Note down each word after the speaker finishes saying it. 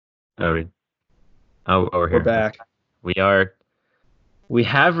Are we? Oh, we're We're here. back. We are. We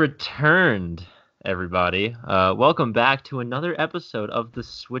have returned, everybody. Welcome back to another episode of the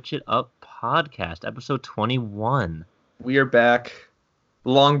Switch It Up podcast, episode 21. We are back.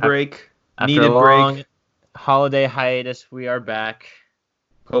 Long Af- break, After a needed break. long holiday hiatus, we are back.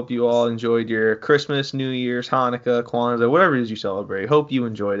 Hope you all enjoyed your Christmas, New Year's, Hanukkah, Kwanzaa, whatever it is you celebrate. Hope you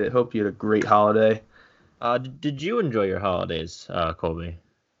enjoyed it. Hope you had a great holiday. Did you enjoy your holidays, Colby?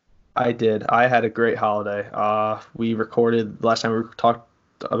 I did. I had a great holiday. We recorded last time we talked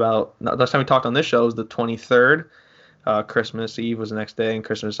about last time we talked on this show was the 23rd. Christmas Eve was the next day, and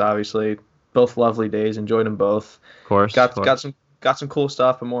Christmas obviously both lovely days. Enjoyed them both. Of course, of Got course. some cool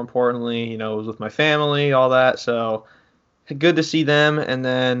stuff, but more importantly, it was with my family, all that. So good to see them. And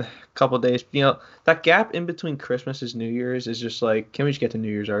then a couple of days, that gap in between Christmas and New Year's is just like, can we just get to New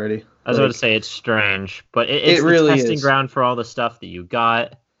Year's already? I was about to say it's strange, but it's It the really testing is. ground for all the stuff that you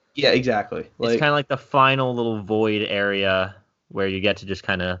got. Yeah, exactly. It's kind of like the final little void area where you get to just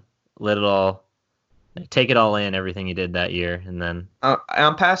kind of let it all, take it all in, everything you did that year, and then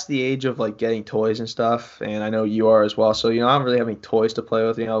I'm past the age of like getting toys and stuff, and I know you are as well. So I don't really have any toys to play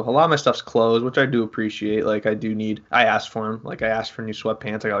with. A lot of my stuff's clothes, which I do appreciate. Like I asked for them. Like I asked for new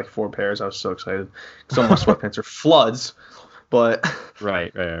sweatpants. I got like 4 pairs. I was so excited because all my sweatpants are floods. But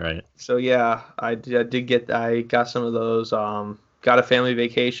right. so yeah, I got some of those. Got a family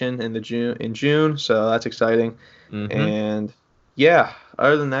vacation in June, so that's exciting. Mm-hmm. And yeah,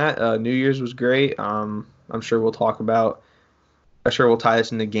 other than that, New Year's was great. I'm sure we'll talk about. I'm sure we'll tie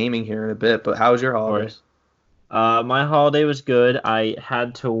this into gaming here in a bit. But how was your Of holiday? course. My holiday was good. I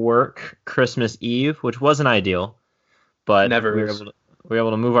had to work Christmas Eve, which wasn't ideal, but Never is. we were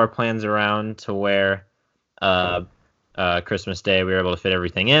able to move our plans around to where uh, Christmas Day we were able to fit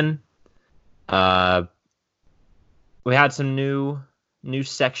everything in. Uh, we had some new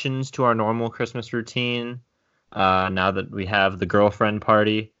sections to our normal Christmas routine. Now that we have the girlfriend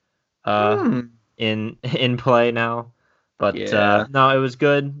party uh, Hmm. in play now, but Yeah. no, it was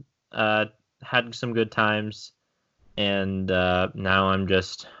good. Had some good times, and now I'm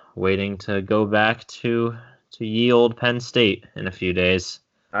just waiting to go back to ye old Penn State in a few days.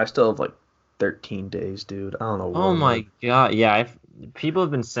 I still have like 13 days, dude. I don't know what Oh I'm my doing. God, yeah, people have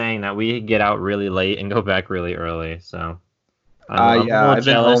been saying that we get out really late and go back really early, so I'm a Yeah, little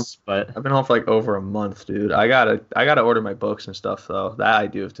jealous, but I've been home for like over a month, dude. I gotta order my books and stuff though. That I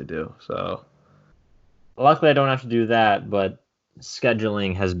do have to do. So luckily I don't have to do that, but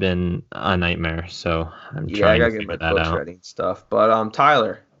scheduling has been a nightmare, so I'm yeah, I trying to gotta get my figure that books out. ready and stuff. But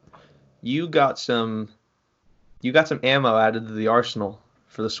Tyler, you got some you got some ammo added to the arsenal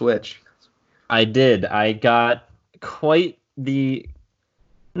for the Switch. I did. I got quite the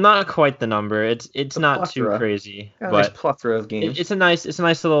not quite the number. It's The not too plethora. crazy, Got a nice but plethora of games. it's a nice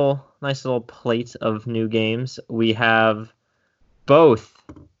little plate of new games. We have both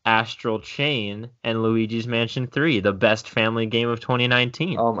Astral Chain and Luigi's Mansion 3, the best family game of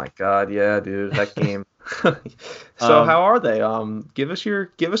 2019. Oh my God, yeah, dude, that game. So Um, how are they? Give us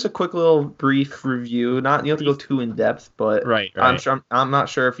a quick little brief review. Not you don't have to go brief, too in depth, but right. I'm not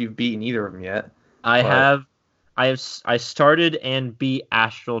sure if you've beaten either of them yet. I But have I started and beat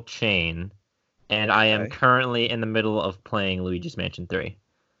Astral Chain, and I am okay, currently in the middle of playing Luigi's Mansion 3.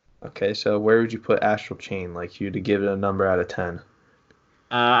 okay. So where would you put Astral Chain? Like you to give it a number out of 10?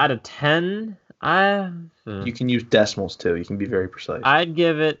 Out of 10, You can use decimals too. You can be very precise. I'd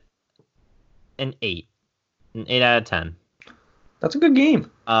give it an 8. An 8 out of 10. That's a good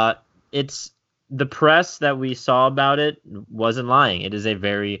game. Uh, it's the press that we saw about it wasn't lying. It is a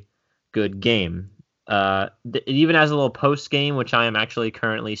very good game. It even has a little post game, which I am actually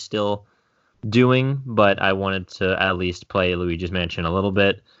currently still doing, but I wanted to at least play Luigi's Mansion a little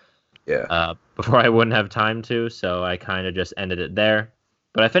bit Yeah. before I wouldn't have time to, so I kind of just ended it there.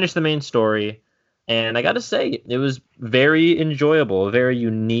 But I finished the main story, and I got to say, it was very enjoyable, a very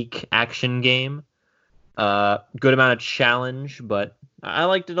unique action game. Good amount of challenge, but I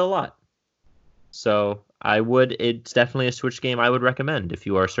liked it a lot. So it's definitely a Switch game I would recommend if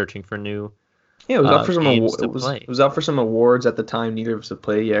you are searching for new Yeah, it was up for games to it play. was up for some awards at the time. Neither of us had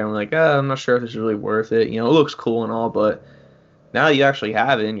played yet. I'm like, I'm not sure if this is really worth it. It looks cool and all, but now that you actually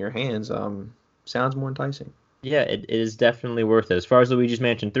have it in your hands, sounds more enticing. Yeah, it is definitely worth it. As far as Luigi's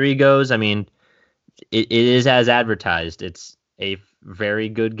Mansion 3 goes, I mean, it is as advertised. It's a very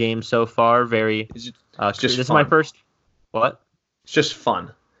good game so far. It's This just is my fun. first. What? It's just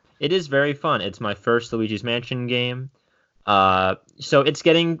fun. It is very fun. It's my first Luigi's Mansion game. So it's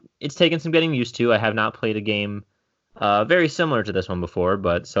taken some getting used to. I have not played a game very similar to this one before,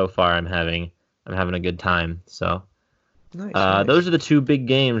 but so far I'm having a good time. So Nice. Those are the two big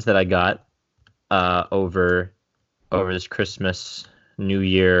games that I got over this Christmas New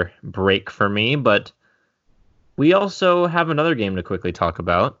Year break for me. But we also have another game to quickly talk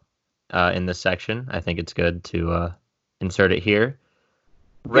about in this section. I think it's good to insert it here.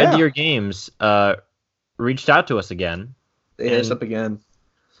 Red Deer Games reached out to us again. They hit us up again.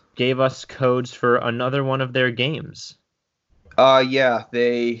 Gave us codes for another one of their games. Yeah,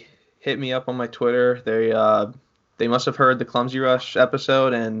 they hit me up on my Twitter. They must have heard the Clumsy Rush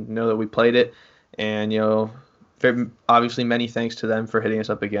episode and know that we played it. And, obviously many thanks to them for hitting us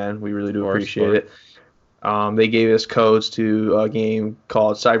up again. We really do appreciate it. They gave us codes to a game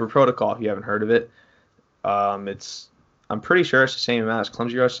called Cyber Protocol, if you haven't heard of it. I'm pretty sure it's the same amount as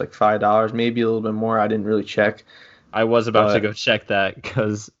Clumsy Rush, like $5, maybe a little bit more. I didn't really check. I was about to go check that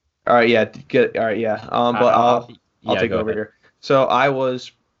because. All right, yeah, good. All right, yeah. But I'll take over here. So I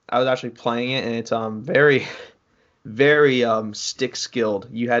was actually playing it, and it's very, very stick skilled.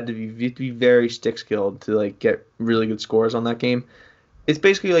 You had to be very stick skilled to like get really good scores on that game. It's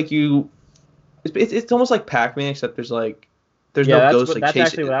basically like it's almost like Pac-Man, except there's no ghost like chasing. That's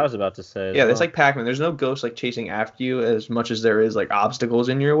actually what I was about to say. Yeah, it's like Pac-Man. There's no ghost like chasing after you as much as there is like obstacles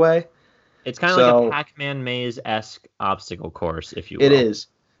in your way. It's kind of like a Pac-Man maze-esque obstacle course, if you will. It is.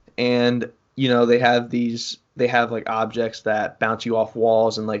 And, they have like objects that bounce you off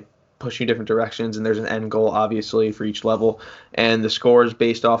walls and like push you in different directions. And there's an end goal, obviously, for each level. And the score is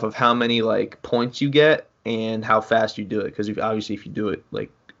based off of how many like points you get and how fast you do it. Because if you do it like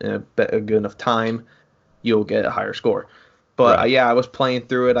in a good enough time, you'll get a higher score. But right. I was playing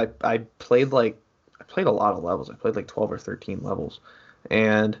through it. I played a lot of levels. I played like 12 or 13 levels.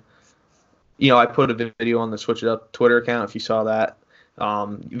 And, I put a video on the Switch It Up Twitter account if you saw that.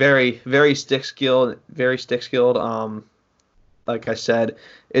 Very, very stick skilled. Like I said,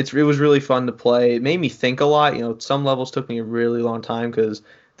 it was really fun to play. It made me think a lot. Some levels took me a really long time because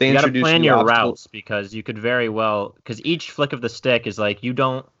they introduced you gotta plan your routes because you could because each flick of the stick is like you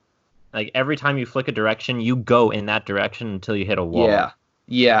don't like every time you flick a direction you go in that direction until you hit a wall.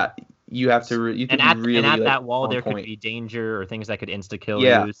 Yeah. You have to. And at that wall there could be danger or things that could insta kill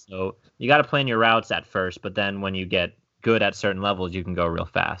you. So you got to plan your routes at first, but then when you get good at certain levels, you can go real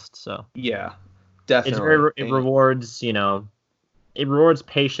fast. So yeah, definitely. It rewards it rewards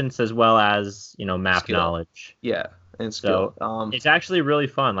patience as well as map knowledge. Yeah, and skill. So it's actually really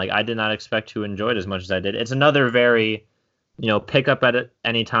fun. Like I did not expect to enjoy it as much as I did. It's another very pick up at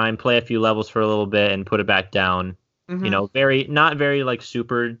any time, play a few levels for a little bit, and put it back down. Mm-hmm. Not very like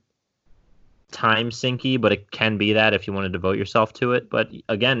super time sinky, but it can be that if you want to devote yourself to it. But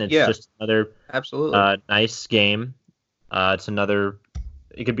again, it's just another absolutely nice game. It's another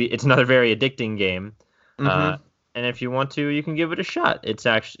very addicting game. Mm-hmm. And if you want to, you can give it a shot. It's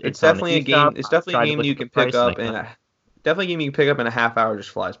definitely a game. It's definitely a game you can pick up in a half hour.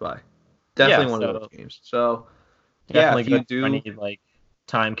 Just flies by. Definitely one of those games. So definitely if you need like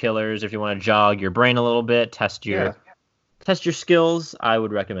time killers, if you want to jog your brain a little bit, test your skills, I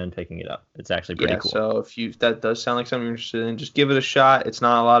would recommend picking it up. It's actually pretty cool. So if that does sound like something you're interested in, just give it a shot. It's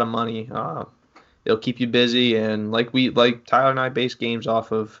not a lot of money. It'll keep you busy, and like Tyler and I base games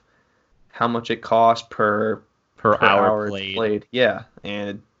off of how much it costs per hour played. Yeah,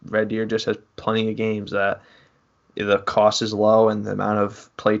 and Red Deer just has plenty of games that the cost is low and the amount of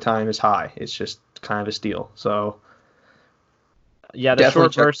playtime is high. It's just kind of a steal. So yeah, the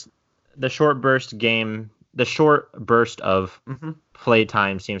short burst of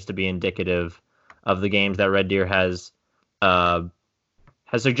playtime seems to be indicative of the games that Red Deer has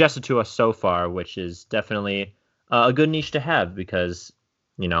suggested to us so far, which is definitely a good niche to have because,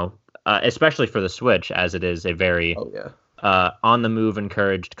 especially for the Switch, as it is a very on-the-move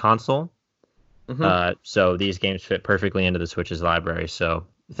encouraged console. Mm-hmm. So these games fit perfectly into the Switch's library. So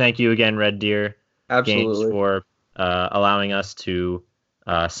thank you again, Red Deer Games, for allowing us to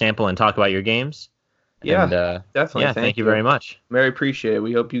sample and talk about your games. Yeah, and, definitely. Yeah, thank you very much. Very appreciate it.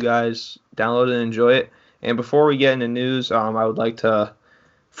 We hope you guys download it and enjoy it. And before we get into news, I would like to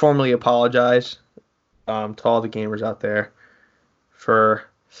formally apologize to all the gamers out there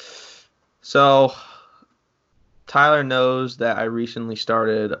So Tyler knows that I recently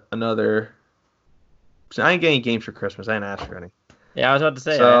started another. So I didn't get any games for Christmas. I didn't ask for any. Yeah, I was about to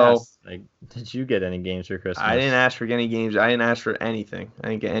say. Did you get any games for Christmas? I didn't ask for any games. I didn't ask for anything. I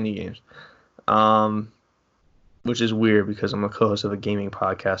didn't get any games. Which is weird because I'm a co-host of a gaming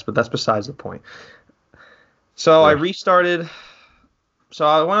podcast, but that's besides the point. So I restarted. So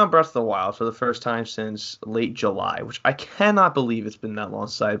I went on Breath of the Wild for the first time since late July, which I cannot believe it's been that long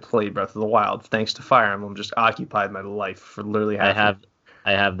since I played Breath of the Wild. Thanks to Fire Emblem, just occupied my life for literally half.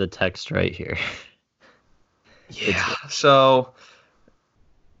 I have the text right here. Yeah. So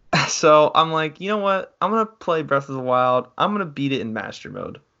I'm like, you know what? I'm gonna play Breath of the Wild. I'm gonna beat it in Master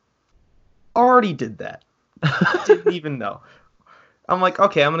Mode. Already did that. Didn't even know. I'm like,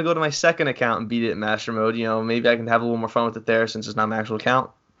 okay, I'm gonna go to my second account and beat it in Master Mode. You know, maybe I can have a little more fun with it there since it's not my actual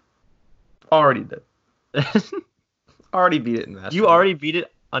account. Already did. Already beat it in Master You Mode. already beat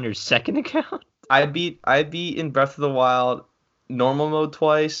it on your second account? I beat in Breath of the Wild normal mode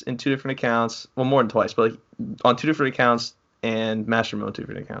twice in two different accounts. Well, more than twice, but like on two different accounts and Master Mode two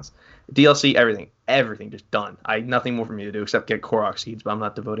different accounts. DLC, everything just done. Nothing more for me to do except get Korok seeds, but I'm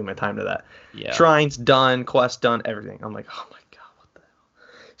not devoting my time to that. Yeah. Shrines done, quest done, everything. I'm like, oh my god, what the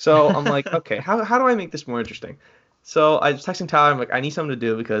hell? So I'm like, okay, how do I make this more interesting? So I was texting Tyler. I'm like, I need something to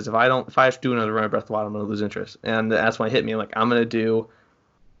do because if I have to do another run of Breath of the Wild, I'm gonna lose interest. And that's when it hit me. I'm like, I'm gonna do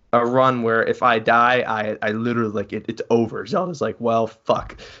a run where if I die, I literally like it's over. Zelda's like, well,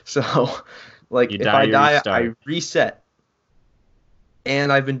 fuck. So, like, You if die, I you die, I restart. reset.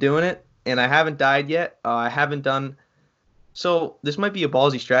 And I've been doing it, and I haven't died yet. I haven't done. So this might be a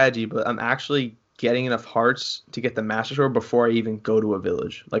ballsy strategy, but I'm actually getting enough hearts to get the Master Sword before I even go to a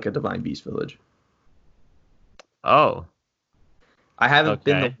village, like a Divine Beast village. Oh, I haven't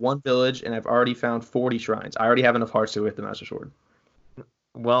been to okay. one village, and I've already found 40 shrines. I already have enough hearts to get the Master Sword.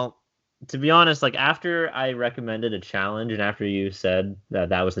 Well, to be honest, like after I recommended a challenge and after you said that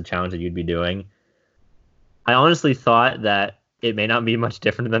that was the challenge that you'd be doing, I honestly thought that it may not be much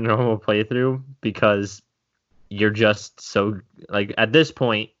different than a normal playthrough because you're just so like at this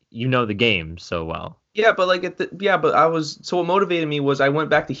point you know the game so well. Yeah, but like but I was so what motivated me was I went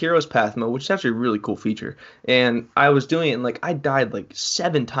back to Heroes Path mode, which is actually a really cool feature. And I was doing it and like I died like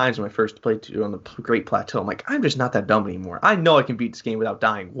 7 times in my first playthrough on the Great Plateau. I'm like, I'm just not that dumb anymore. I know I can beat this game without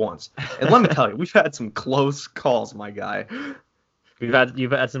dying once. And let me tell you, we've had some close calls, my guy.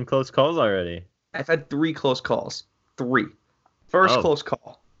 You've had some close calls already. I've had 3 close calls. Three. First Oh, close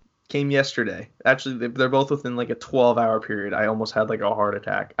call came yesterday. Actually, they're both within like a 12-hour period. I almost had like a heart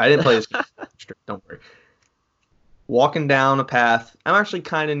attack. I didn't play this game. Don't worry. Walking down a path. I'm actually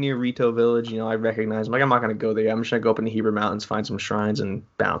kind of near Rito Village. You know, I recognize. I'm like, I'm not gonna go there. I'm just gonna go up in the Heber Mountains, find some shrines, and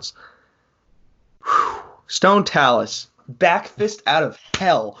bounce. Whew. Stone Talus, back fist out of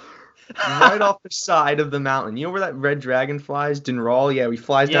hell, right off the side of the mountain. You know where that red dragon flies? Dinral? Yeah, he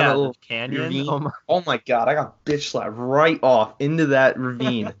flies down that yeah, the little canyon. ravine. Oh my. Oh my god, I got bitch slapped right off into that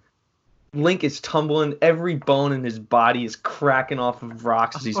ravine. Link is tumbling. Every bone in his body is cracking off of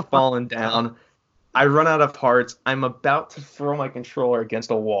rocks as he's falling down. I run out of hearts. I'm about to throw my controller against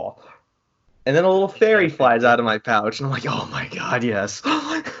a wall. And then a little fairy flies out of my pouch. And I'm like, oh my god, yes.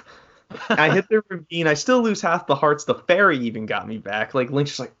 I hit the ravine. I still lose half the hearts. The fairy even got me back. Like,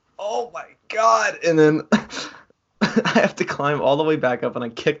 Link's just like, oh my god. And then I have to climb all the way back up and I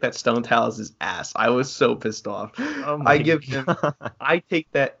kick that Stone Talus' ass. I was so pissed off. Oh my I give him, god. I take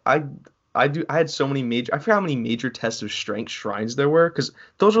that, I had so many I forgot how many major tests of strength shrines there were, because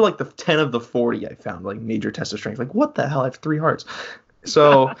those are like the 10 of the 40 I found, like major tests of strength. Like, what the hell? I have 3 hearts.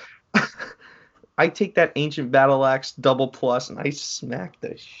 So I take that ancient battle axe double plus and I smack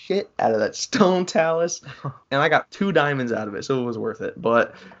the shit out of that Stone Talus, and I got 2 diamonds out of it, so it was worth it.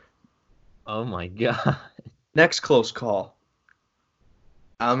 But Oh my god. next close call.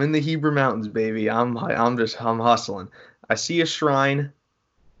 I'm in the Heber Mountains, baby. I'm hustling. I see a shrine.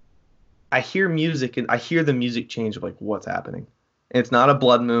 I hear music and I hear the music change of like what's happening. And it's not a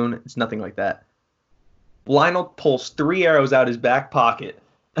blood moon. It's nothing like that. Lionel pulls 3 arrows out his back pocket,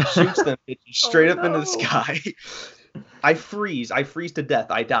 shoots them straight up into the sky. I freeze. I freeze to death.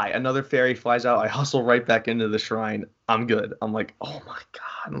 I die. Another fairy flies out. I hustle right back into the shrine. I'm good. I'm like, oh my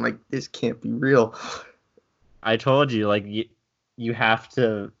god. I'm like, this can't be real. I told you, like you have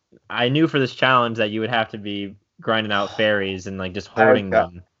to. I knew for this challenge that you would have to be grinding out fairies and like just hoarding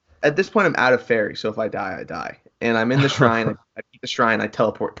them. At this point, I'm out of fairy, so if I die, I die. And I'm in the shrine. I beat the shrine. I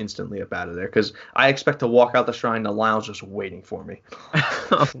teleport instantly up out of there because I expect to walk out the shrine. The Lionel's just waiting for me.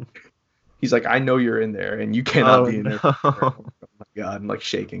 He's like, I know you're in there, and you cannot be in there. Oh my god, I'm like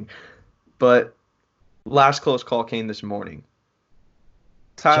shaking. But last close call came this morning.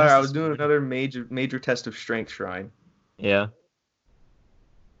 Tyler, I was doing another major test of strength shrine. Yeah.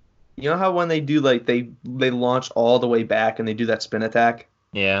 You know how when they do like they launch all the way back and they do that spin attack?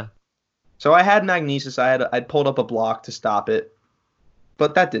 Yeah. So I had Magnesis. I'd pulled up a block to stop it,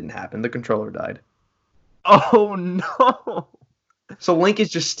 but that didn't happen. The controller died. Oh no. So Link is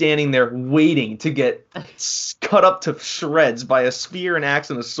just standing there waiting to get cut up to shreds by a spear, an axe,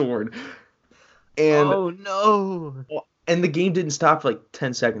 and a sword. And oh no. And the game didn't stop for like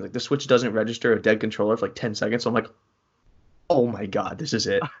 10 seconds. Like the Switch doesn't register a dead controller for like 10 seconds. So I'm like, oh my god, this is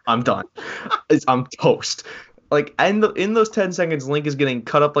it. I'm done. I'm toast. Like in those 10 seconds, Link is getting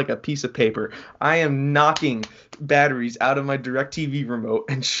cut up like a piece of paper. I am knocking batteries out of my DirecTV remote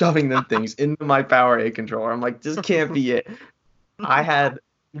and shoving them things into my PowerA controller. I'm like, this can't be it. I had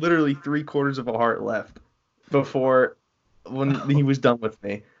literally 3/4 of a heart left before when he was done with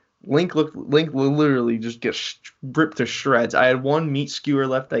me. Link will literally just get ripped to shreds. I had one meat skewer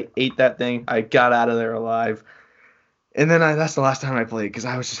left. I ate that thing. I got out of there alive. And then that's the last time I played because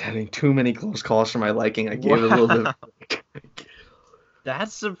I was just having too many close calls for my liking. I gave it a little bit of a break.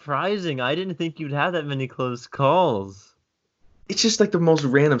 That's surprising. I didn't think you'd have that many close calls. It's just like the most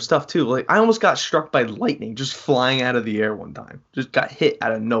random stuff too. Like I almost got struck by lightning just flying out of the air one time. Just got hit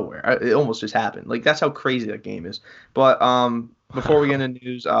out of nowhere. It almost just happened. Like that's how crazy that game is. But before we get into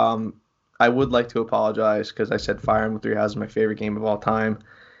news, I would like to apologize because I said Fire Emblem Three Houses is my favorite game of all time.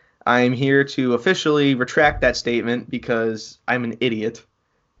 I am here to officially retract that statement because I'm an idiot.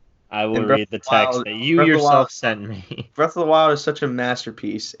 I will read the text that you yourself sent me. Breath of the Wild is such a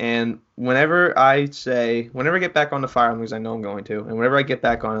masterpiece, and whenever I get back on the Fire Emblem, because I know I'm going to, and whenever I get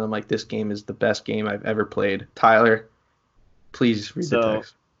back on it, I'm like, this game is the best game I've ever played. Tyler, please read the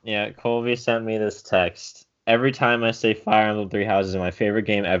text. Yeah, Colby sent me this text. Every time I say Fire Emblem Three Houses is my favorite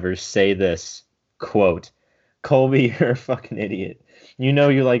game ever, say this, quote, Colby, you're a fucking idiot. You know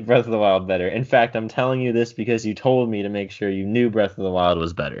you like Breath of the Wild better. In fact, I'm telling you this because you told me to make sure you knew Breath of the Wild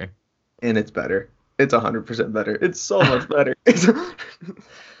was better. And it's better. It's 100% better. It's so much better.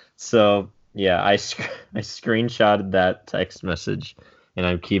 So, yeah, I screenshotted that text message, and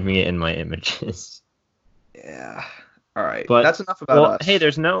I'm keeping it in my images. Yeah. All right. But that's enough about us. Hey,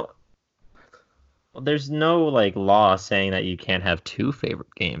 there's no like law saying that you can't have two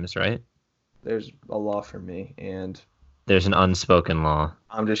favorite games, right? There's a law for me, and there's an unspoken law.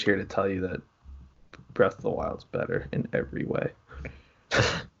 I'm just here to tell you that Breath of the Wild's better in every way.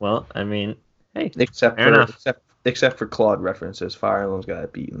 Well, I mean, hey, except for Claude references, Fire Emblem's got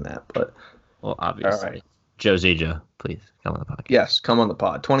it beaten that. But well, obviously, all right. Joe, please come on the podcast. Yes, come on the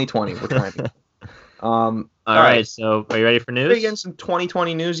pod. 2020, we're trying. All right. So, are you ready for news? Again, some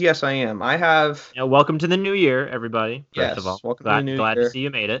 2020 news. Yes, I am. I have. Welcome to the new year, everybody. Yes, first of all, welcome to the new year. Glad to see you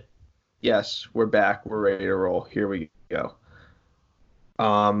made it. Yes, we're back. We're ready to roll. Here we go.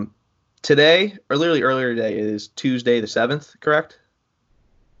 Today, or literally earlier today, is Tuesday the 7th, correct?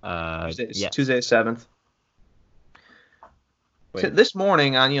 Yeah. Tuesday the 7th. So this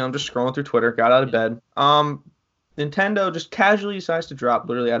morning, I'm just scrolling through Twitter, got out of bed. Nintendo just casually decides to drop,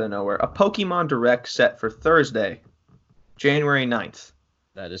 literally out of nowhere, a Pokemon Direct set for Thursday, January 9th.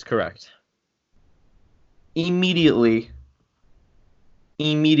 That is correct. Immediately,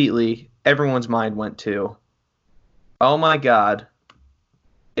 everyone's mind went to, oh my god,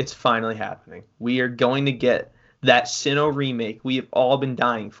 it's finally happening. We are going to get that Sinnoh remake we have all been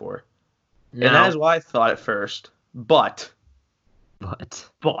dying for. Now, and that is what I thought at first. But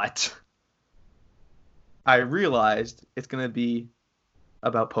I realized it's going to be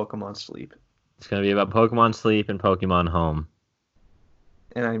about Pokemon Sleep. It's going to be about Pokemon Sleep and Pokemon Home.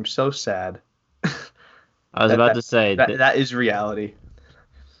 And I'm so sad. I was about to say that is reality.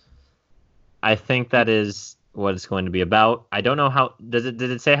 I think that is what it's going to be about. I don't know how. Did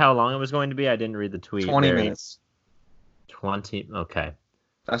it say how long it was going to be? I didn't read the tweet. 20 minutes. 20. Okay.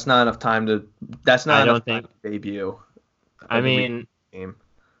 That's not enough time to. That's not enough time to debut. I mean, game.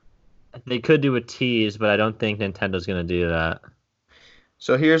 They could do a tease, but I don't think Nintendo's going to do that.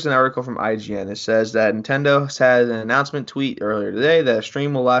 So here's an article from IGN. It says that Nintendo had an announcement tweet earlier today that a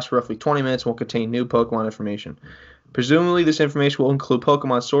stream will last roughly 20 minutes and will contain new Pokemon information. Presumably, this information will include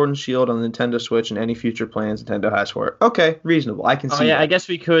Pokemon Sword and Shield on the Nintendo Switch and any future plans Nintendo has for it. Okay, reasonable. I can see that. I guess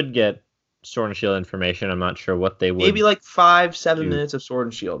we could get Sword and Shield information. I'm not sure what they would. Maybe like 5-7 minutes of Sword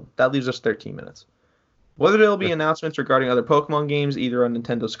and Shield. That leaves us 13 minutes. Whether there will be announcements regarding other Pokemon games, either on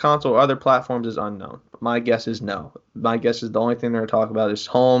Nintendo's console or other platforms, is unknown. But my guess is no. My guess is the only thing they're going to talk about is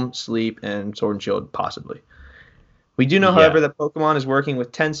Home, Sleep, and Sword and Shield, possibly. We do know, however, that Pokemon is working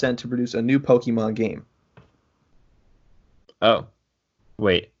with Tencent to produce a new Pokemon game. Oh.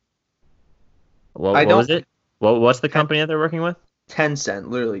 Wait. What was it? What's the company that they're working with? Tencent.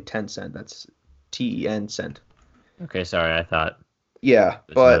 Literally Tencent. That's T-E-N cent. Okay, sorry. I thought. Yeah,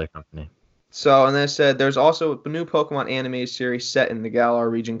 but... another company. So, and then it said there's also a new Pokemon animated series set in the Galar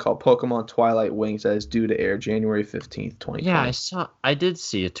region called Pokemon Twilight Wings that is due to air January 15th, 2020. Yeah, I did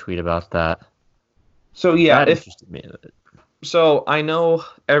see a tweet about that. So, yeah. That interested me. So, I know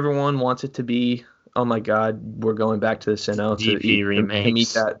everyone wants it to be, oh my god, we're going back to the Sinnoh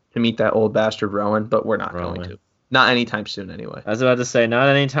to meet that old bastard Rowan, but we're not going to. Not anytime soon, anyway. I was about to say, not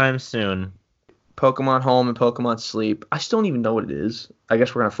anytime soon. Pokemon Home and Pokemon Sleep. I still don't even know what it is. I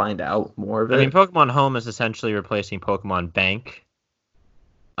guess we're gonna find out more of it. I mean, Pokemon Home is essentially replacing Pokemon Bank.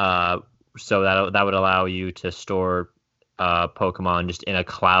 So that would allow you to store Pokemon just in a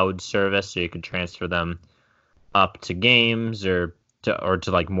cloud service, so you could transfer them up to games or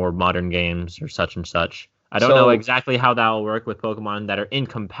to like more modern games or such and such. I don't know exactly how that will work with Pokemon that are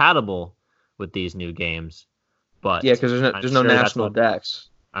incompatible with these new games, but yeah, because there's no national Dex.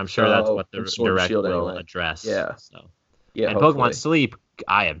 I'm sure that's what the Direct will anyway. address. Yeah. So. Yeah. And hopefully. Pokemon Sleep,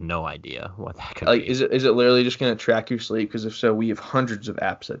 I have no idea what that could like, be. Is it literally just gonna track your sleep? Because if so, we have hundreds of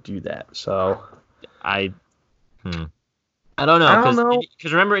apps that do that. So I don't know. I don't know.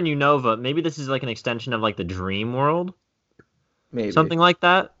 Because remember in Unova, maybe this is like an extension of like the Dream World, maybe something like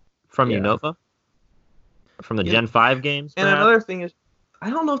that from Unova, from the Gen 5 games. And perhaps? another thing is, I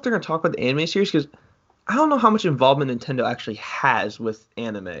don't know if they're gonna talk about the anime series because I don't know how much involvement Nintendo actually has with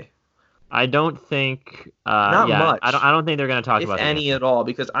anime. I don't think not much. I don't think they're going to talk about any at all,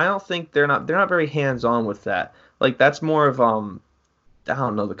 because I don't think they're not very hands on with that. Like that's more of I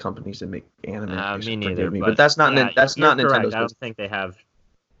don't know the companies that make anime. Me neither. But that's not not Nintendo's. I don't think they have.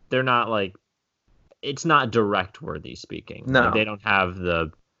 They're not like. It's not direct worthy speaking. No, like, they don't have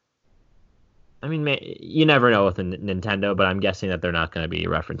the. I mean, you never know with Nintendo, but I'm guessing that they're not going to be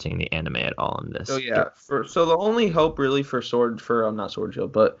referencing the anime at all in this. So yeah, so the only hope really for not Sword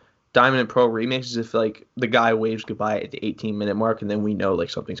Shield, but Diamond and Pearl remakes is if like the guy waves goodbye at the 18-minute mark, and then we know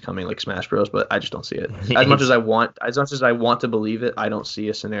like something's coming, like Smash Bros. But I just don't see it. As much as I want to believe it, I don't see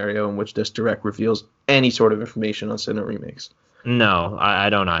a scenario in which this Direct reveals any sort of information on Sinnoh remakes. No,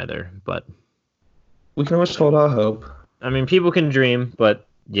 I don't either. But we can always hold our hope. I mean, people can dream, but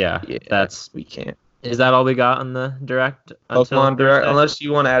yeah, we can't. Is that all we got on the Direct? Pokemon Direct, unless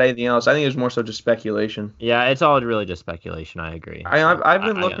you want to add anything else. I think it's more so just speculation. Yeah, it's all really just speculation. I agree. I've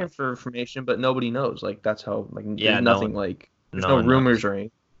been looking for information, but nobody knows. Like that's how there's nothing there's no rumors or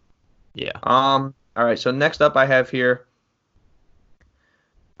anything. Yeah. All right. So next up, I have here.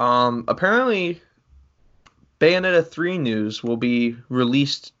 Apparently, Bayonetta 3 news will be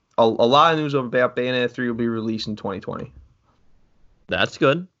released. A lot of news about Bayonetta 3 will be released in 2020. That's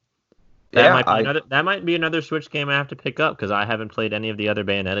good. That might be another Switch game I have to pick up because I haven't played any of the other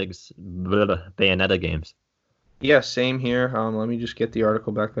Bayonetta games. Yeah, same here. Let me just get the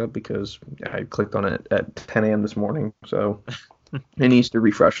article back up because I clicked on it at 10 a.m. this morning, so it needs to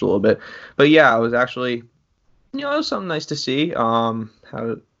refresh a little bit. But yeah, I was actually, it was something nice to see. Everything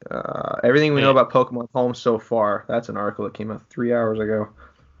we know about Pokemon Home so far. That's an article that came out 3 hours ago.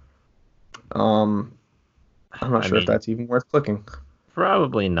 I'm not sure if that's even worth clicking.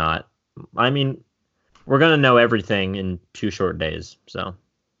 Probably not. I mean, we're going to know everything in 2 short days, so.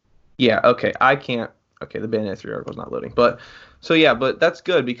 Yeah, okay. Okay, the Bayonetta 3 article's not loading. But that's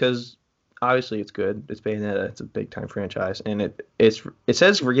good because obviously it's good. It's Bayonetta. It's a big-time franchise. And it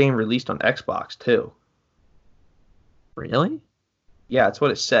says for game released on Xbox, too. Really? Yeah, that's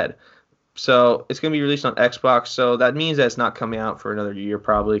what it said. So it's going to be released on Xbox, so that means that it's not coming out for another year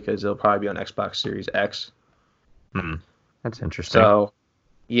probably because it'll probably be on Xbox Series X. That's interesting. So,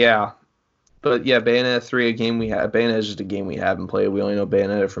 yeah. But yeah, Bayonetta 3, Bayonetta is just a game we haven't played. We only know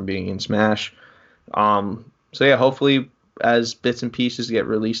Bayonetta from being in Smash. So yeah, hopefully as bits and pieces get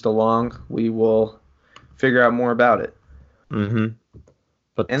released along, we will figure out more about it. Mm-hmm.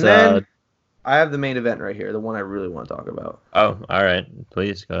 And then I have the main event right here, the one I really want to talk about. Oh, all right.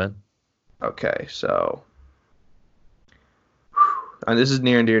 Please, go ahead. Okay, so and this is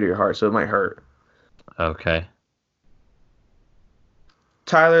near and dear to your heart, so it might hurt. Okay.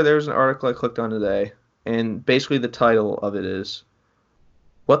 Tyler, there's an article I clicked on today, and basically the title of it is,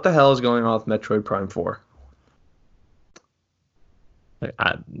 "What the hell is going on with Metroid Prime 4?"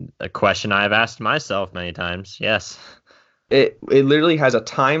 A question I've asked myself many times, yes. It literally has a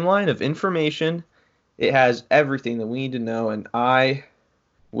timeline of information. It has everything that we need to know, and I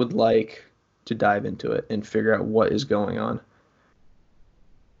would like to dive into it and figure out what is going on.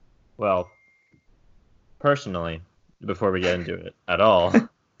 Well, personally, before we get into it at all,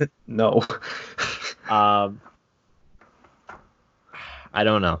 no. I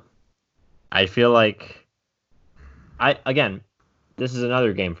don't know. I feel like this is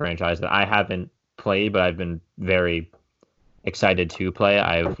another game franchise that I haven't played, but I've been very excited to play.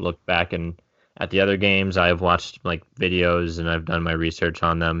 I've looked back at the other games. I've watched like videos and I've done my research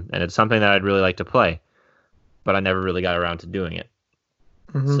on them, and it's something that I'd really like to play, but I never really got around to doing it.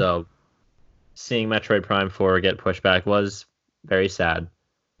 Mm-hmm. So seeing Metroid Prime 4 get pushed back was very sad.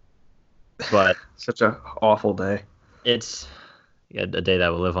 But such an awful day. It's a day that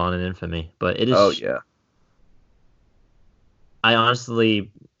will live on in infamy. But it is. Oh yeah. I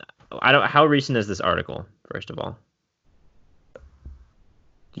honestly, I don't. How recent is this article? First of all,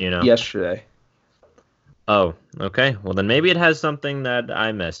 do you know? Yesterday. Oh, okay. Well, then maybe it has something that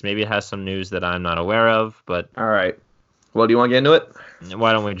I missed. Maybe it has some news that I'm not aware of. But All right. Well, do you want to get into it?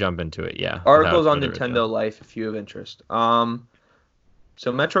 why don't we jump into it? Yeah. Articles without on further Nintendo ado. Life, if you have interest.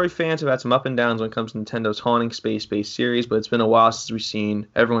 So Metroid fans have had some up and downs when it comes to Nintendo's haunting space-based series, but it's been a while since we've seen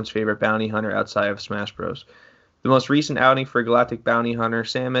everyone's favorite bounty hunter outside of Smash Bros. The most recent outing for Galactic Bounty Hunter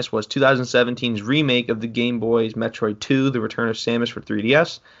Samus was 2017's remake of the Game Boy's Metroid 2: The Return of Samus for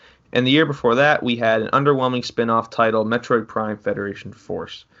 3DS, and the year before that we had an underwhelming spin-off titled Metroid Prime Federation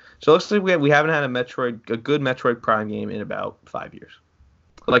Force. So it looks like we haven't had a good Metroid Prime game in about 5 years,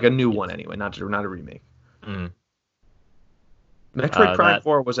 like a new one anyway, not a remake. Mm. Metroid Prime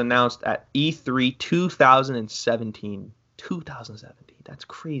 4 was announced at E3 2017. 2017. That's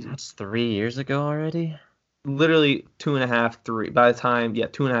crazy. That's 3 years ago already. Literally 2.5, 3. By the time,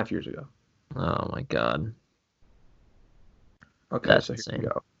 2.5 years ago. Oh my god. Okay, That's so here insane. we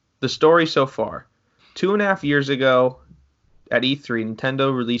go. The story so far. 2.5 years ago at E3,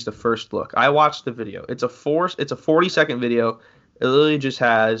 Nintendo released the first look. I watched the video. It's a 40-second video. It literally just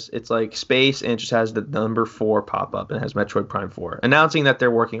has, it's like space, and it just has the number 4 pop up, and it has Metroid Prime 4, announcing that they're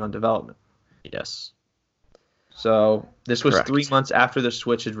working on development. Yes. So this was Correct. 3 months after the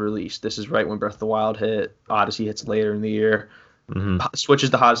Switch had released. This is right when Breath of the Wild hit. Odyssey hits later in the year. Mm-hmm. Switch is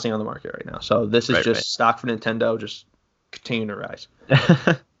the hottest thing on the market right now. So this is Right. stock for Nintendo, just continuing to rise.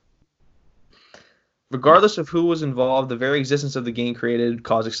 Regardless of who was involved, the very existence of the game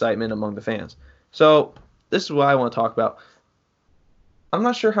caused excitement among the fans. So this is what I want to talk about. I'm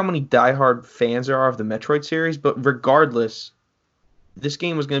not sure how many diehard fans there are of the Metroid series, but regardless, this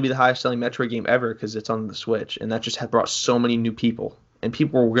game was going to be the highest selling Metroid game ever because it's on the Switch, and that just had brought so many new people, and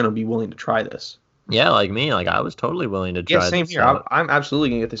people were going to be willing to try this. Yeah, like me. Like I was totally willing to try. Yeah, same this here. out. I'm absolutely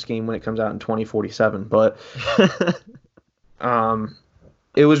going to get this game when it comes out in 2047, but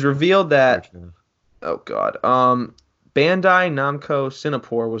it was revealed that Bandai Namco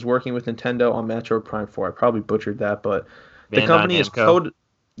Singapore was working with Nintendo on Metroid Prime 4. I probably butchered that, but the Bandai company Namco?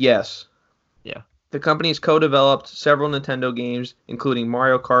 Yes. Yeah. The company has co-developed several Nintendo games, including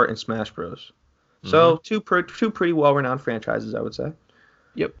Mario Kart and Smash Bros. So two pretty well-renowned franchises, I would say.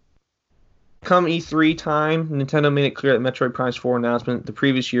 Yep. Come E3 time, Nintendo made it clear that Metroid Prime 4 announcement the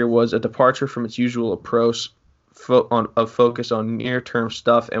previous year was a departure from its usual approach of focus on near-term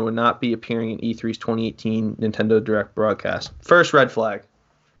stuff and would not be appearing in E3's 2018 Nintendo Direct broadcast. First red flag.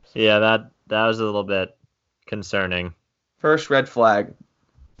 Yeah, that was a little bit concerning. First red flag.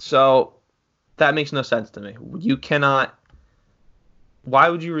 So that makes no sense to me. You cannot. Why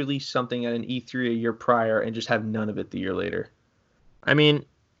would you release something at an E3 a year prior and just have none of it the year later? I mean,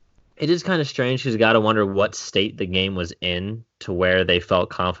 it is kind of strange because you got to wonder what state the game was in to where they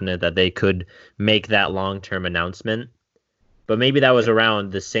felt confident that they could make that long-term announcement. But maybe that was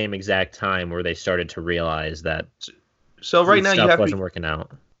around the same exact time where they started to realize that So right now you have wasn't working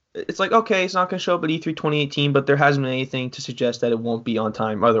out. It's like, okay, it's not going to show up at E3 2018, but there hasn't been anything to suggest that it won't be on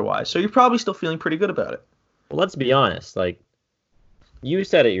time otherwise. So you're probably still feeling pretty good about it. Well, let's be honest. Like you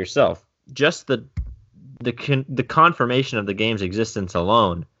said it yourself, just the confirmation of the game's existence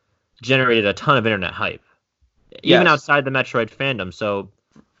alone generated a ton of internet hype, even Yes. outside the Metroid fandom. So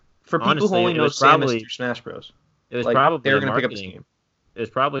For people honestly, who only it know was Samus probably- through Smash Bros. it was Like, probably they were a going to pick up this marketing. game. It was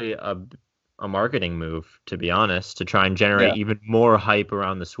probably a marketing move, to be honest, to try and generate Yeah. even more hype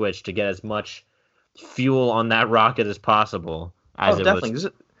around the Switch to get as much fuel on that rocket as possible. As it Definitely. was.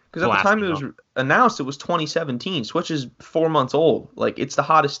 Because at the time it was blasting announced, it was 2017. Switch is 4 months old. Like, it's the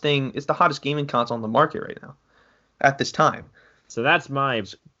hottest thing. It's the hottest gaming console on the market right now at this time. So that's my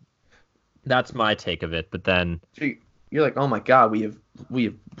take of it. But then So you're like, oh my god, we have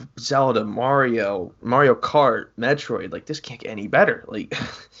Zelda, Mario Kart, Metroid. Like, this can't get any better. Like,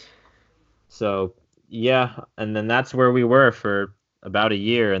 so yeah, and then that's where we were for about a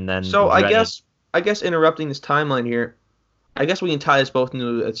year, and then so dreaded- I guess interrupting this timeline here, I guess we can tie this both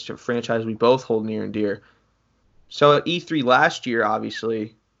into a franchise we both hold near and dear. So at E3 last year,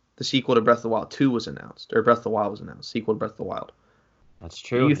 obviously, the sequel to Breath of the Wild 2 was announced, or Breath of the Wild was announced, sequel to Breath of the Wild. That's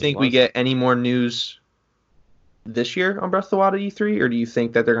true. Do you it think we was. get any more news this year on Breath of the Wild at E3, or do you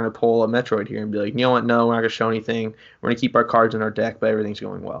think that they're going to pull a Metroid here and be like, you know what, no, we're not going to show anything, we're going to keep our cards in our deck, but everything's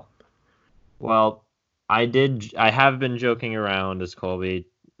going well? Well, I have been joking around, as Colby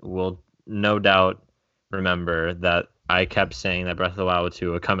will no doubt remember, that I kept saying that Breath of the Wild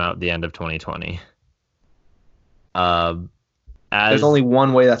 2 would come out at the end of 2020. There's only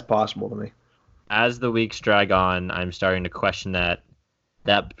one way that's possible to me. As the weeks drag on, I'm starting to question that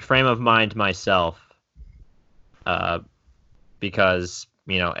frame of mind myself, because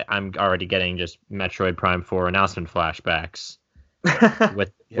I'm already getting just Metroid Prime 4 announcement flashbacks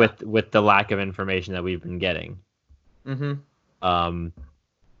with Yeah. with the lack of information that we've been getting. Mm-hmm.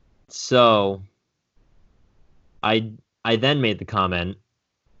 So I then made the comment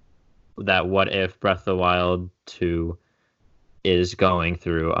that what if Breath of the Wild 2 is going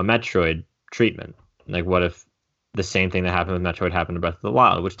through a Metroid treatment? Like, what if the same thing that happened with Metroid happened to Breath of the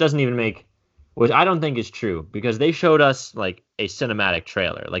Wild, which I don't think is true, because they showed us like a cinematic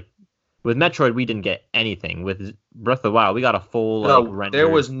trailer. Like with Metroid, we didn't get anything. With Breath of the Wild, we got a full like No, rendered there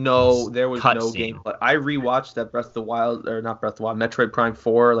was no cutscene. gameplay. I rewatched that Breath of the Wild, or not Breath of the Wild, Metroid Prime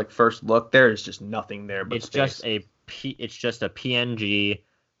 4, like first look. There is just nothing there but It's space. it's just a PNG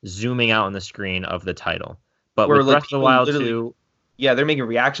zooming out on the screen of the title. But Where with like Breath of the people Wild literally, 2, yeah, they're making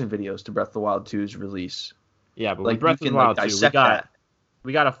reaction videos to Breath of the Wild 2's release. yeah, but with Like you Breath of the can like Wild 2, dissect that.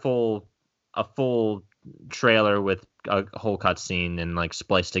 we got a full trailer with a whole cutscene and like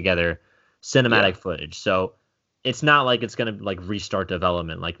spliced together cinematic footage. So it's not like it's gonna like restart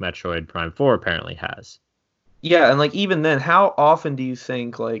development like Metroid Prime 4 apparently has. Yeah, and like even then, how often do you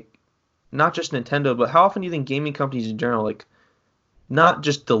think like not just Nintendo, but how often do you think gaming companies in general like not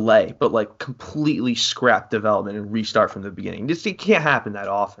just delay, but like completely scrap development and restart from the beginning? It can't happen that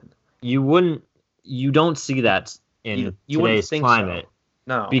often. You don't see that in You wouldn't today's think climate, so.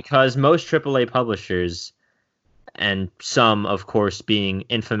 No. because most AAA publishers, and some of course being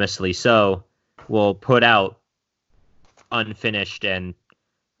infamously so, will put out unfinished and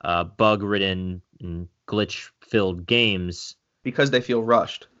bug-ridden and glitch-filled games Because they feel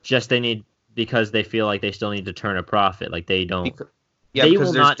rushed. because they feel like they still need to turn a profit. Like they don't. Because, yeah, They because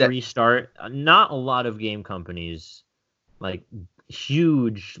will there's not restart. Not a lot of game companies, like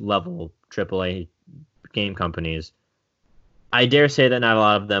huge level AAA game companies. I dare say that not a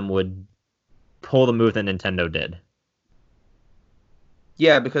lot of them would pull the move that Nintendo did.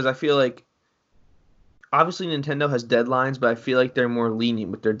 yeah, because I feel like obviously Nintendo has deadlines, but I feel like they're more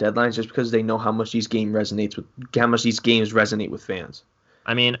lenient with their deadlines just because they know how much these games resonate with fans.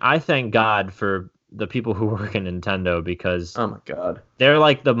 I mean, I thank God for the people who work in Nintendo, because Oh my God. they're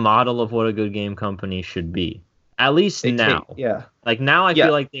like the model of what a good game company should be. At least now. Yeah. Like now I Yeah.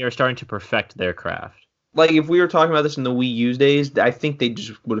 feel like they are starting to perfect their craft. Like if we were talking about this in the Wii U's days, I think they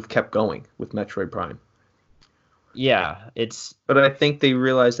just would have kept going with Metroid Prime. Yeah, it's But I think they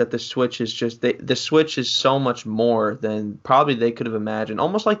realized that the Switch is the Switch is so much more than probably they could have imagined.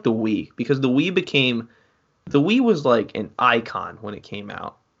 Almost like the Wii, because the Wii was like an icon when it came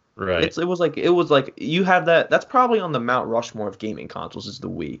out. right. It was like you have that. That's probably on the Mount Rushmore of gaming consoles is the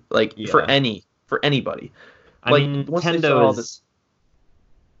Wii. Like Yeah. for anybody. I Like mean, once they saw all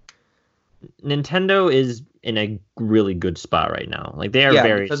Nintendo is in a really good spot right now. Like they are Yeah,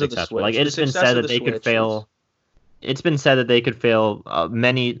 very because of the successful. Switch. Like The it's been success said of that the they could Switch fail. It's been said that they could fail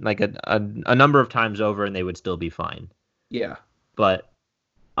many, like a number of times over, and they would still be fine. Yeah. But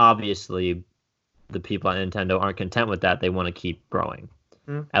obviously, the people at Nintendo aren't content with that. They want to keep growing.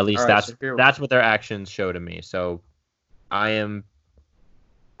 At least All right, so here- that's what their actions show to me. So I am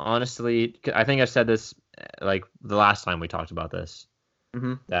honestly, I think I said this like the last time we talked about this,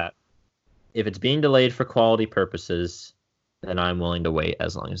 Mhm. that if it's being delayed for quality purposes, then I'm willing to wait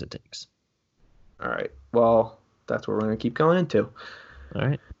as long as it takes. All right. Well, that's what we're going to keep going into. All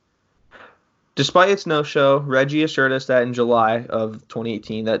right. Despite its no-show, Reggie assured us that in July of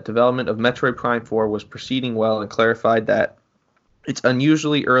 2018 that development of Metroid Prime 4 was proceeding well and clarified that its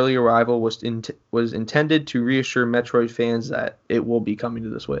unusually early arrival was intended to reassure Metroid fans that it will be coming to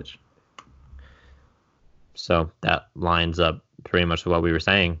the Switch. So that lines up pretty much with what we were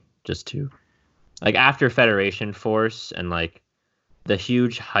saying. Just to, like, after Federation Force and like the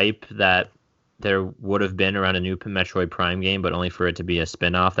huge hype that there would have been around a new Metroid Prime game, but only for it to be a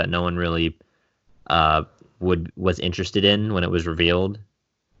spin-off that no one really was interested in when it was revealed.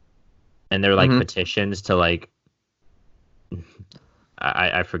 And there were like petitions to like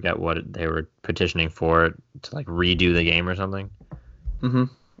I forget what they were petitioning for, to like redo the game or something. Mm-hmm.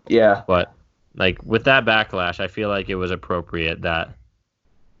 Yeah. But like with that backlash, I feel like it was appropriate that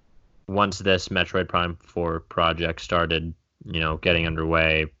once this Metroid Prime 4 project started, getting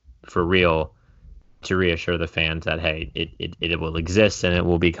underway for real, to reassure the fans that, hey, it will exist and it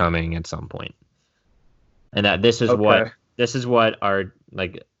will be coming at some point. And that this is what our,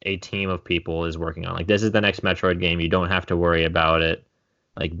 like, a team of people is working on. Like, this is the next Metroid game. You don't have to worry about it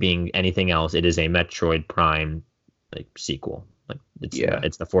like being anything else. It is a Metroid Prime like sequel. Like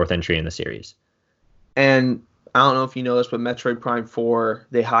it's the fourth entry in the series. And I don't know if you know this, but Metroid Prime 4,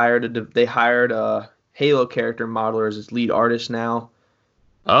 they hired a Halo character modeler as its lead artist now.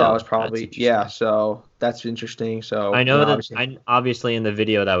 That Oh, was that's probably, yeah. interesting. So that's interesting. So I know that obviously, I obviously in the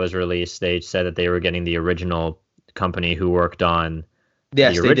video that was released, they said that they were getting the original company who worked on the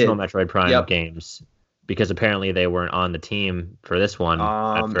yes, they original did. Metroid Prime Yep. games because apparently they weren't on the team for this one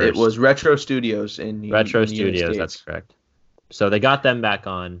at It first. was Retro Studios Retro in the United Studios, that's States. correct. So they got them back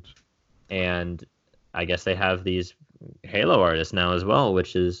on, and I guess they have these Halo artists now as well,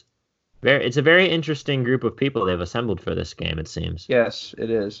 which is it's a very interesting group of people they've assembled for this game, it seems. Yes, it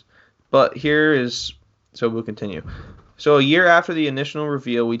is. But here is, so we'll continue. So a year after the initial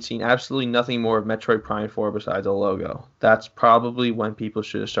reveal, we'd seen absolutely nothing more of Metroid Prime 4 besides a logo. That's probably when people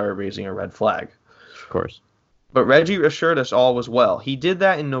should have started raising a red flag. Of course. But Reggie assured us all was well. He did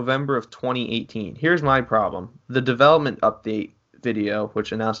that in November of 2018. Here's my problem. The development update video,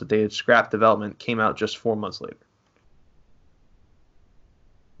 which announced that they had scrapped development, came out just 4 months later.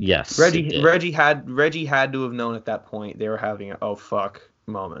 Yes, it Reggie did. Reggie had to have known at that point they were having a oh fuck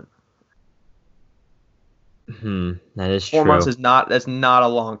moment. That is 4 months true. is not that's not a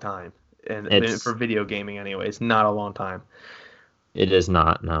long time, and for It's video gaming anyway, it's not a long time. it is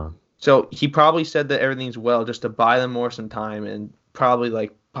not, no. So he probably said that everything's well just to buy them more some time, and probably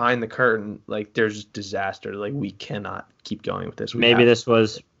like behind the curtain, like there's disaster. Like we cannot keep going with this. We Maybe have this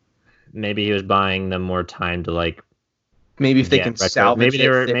was maybe he was buying them more time to like maybe if they get can retro. salvage it,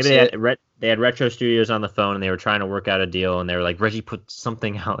 Maybe fix they it. they had Retro Studios on the phone and they were trying to work out a deal and they were like, Reggie, put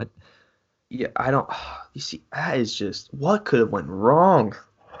something out. Yeah, I don't. You see, that is just what could have went wrong.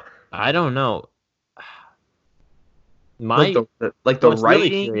 I don't know. Like My the What's really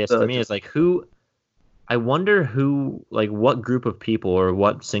writing, curious to the me is like who I wonder who like what group of people or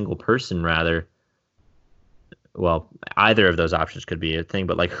what single person rather. Well, either of those options could be a thing,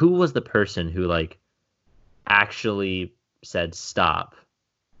 but like who was the person who like actually said stop?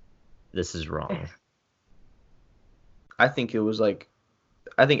 This is wrong. I think it was like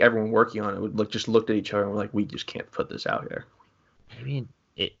I think everyone working on it would just looked at each other and were like, we just can't put this out here. I mean,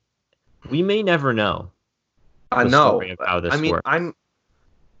 it. We may never know I the know. story of how I this mean, works. I'm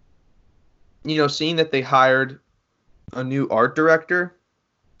seeing that they hired a new art director.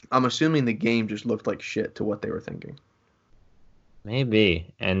 I'm assuming the game just looked like shit to what they were thinking.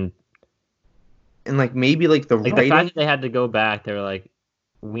 Maybe, and And like maybe like the like the fact writing. that they had to go back, they were like,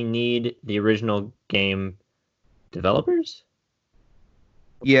 we need the original game developers.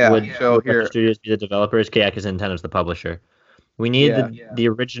 Yeah. So Would Retro here, Studios be the developers? Yeah, because Nintendo's the publisher. We need yeah. the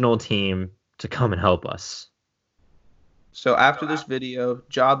original team to come and help us. So after this video,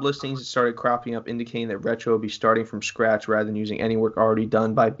 job listings started cropping up indicating that Retro would be starting from scratch rather than using any work already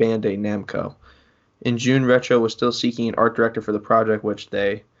done by Bandai Namco. In June, Retro was still seeking an art director for the project, which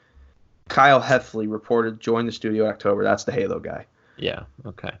Kyle Heffley reported joined the studio in October. That's the Halo guy. Yeah.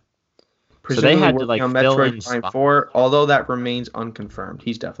 Okay. So they Presumably had to working like on fill in Metroid Prime spots. 4, although that remains unconfirmed.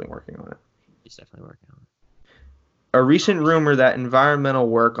 He's definitely working on it. He's definitely working on it. A recent rumor that environmental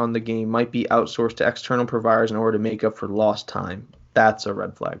work on the game might be outsourced to external providers in order to make up for lost time. That's a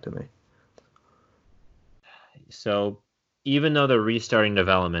red flag to me. So even though they're restarting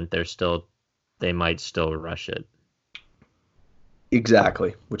development, they might still rush it.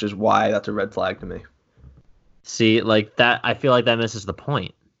 Exactly, which is why that's a red flag to me. See, like that, I feel like that misses the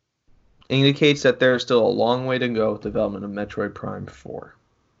point. It indicates that there's still a long way to go with development of Metroid Prime 4.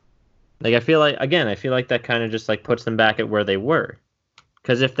 Like I feel like that kind of just like puts them back at where they were.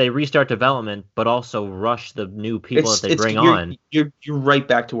 Because if they restart development, but also rush the new people that they bring on, you're right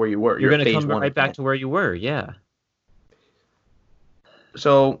back to where you were. you're You're going at to phase come one right back again. to where you were. Yeah.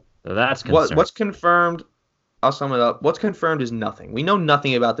 So So that's concerning. what's confirmed? I'll sum it up. What's confirmed is nothing. We know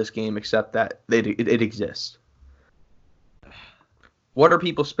nothing about this game except that it exists. What are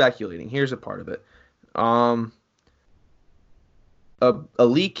people speculating? Here's a part of it. A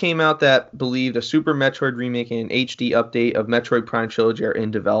leak came out that believed a Super Metroid remake and an HD update of Metroid Prime Trilogy are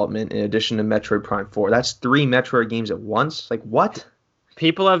in development in addition to Metroid Prime 4. That's 3 Metroid games at once? Like, what?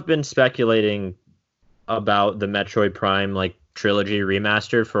 People have been speculating about the Metroid Prime like trilogy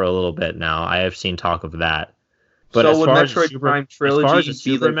remastered for a little bit now. I have seen talk of that. But So as would far as Metroid Prime as far as Trilogy a be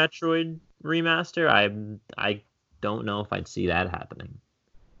Super like... Metroid remaster, I don't know if I'd see that happening.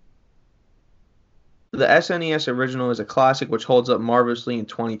 The SNES original is a classic which holds up marvelously in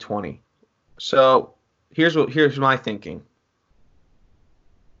 2020. So here's my thinking.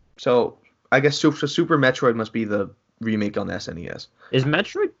 So I guess Super Metroid must be the remake on the SNES. Is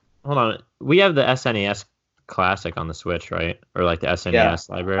Metroid? Hold on, we have the SNES Classic on the Switch, right? Or like the SNES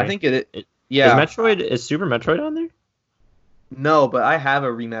library. I think it. Is Yeah. Is Super Metroid on there? No, but I have a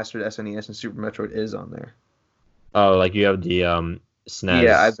remastered SNES and Super Metroid is on there. Oh, like you have the SNES.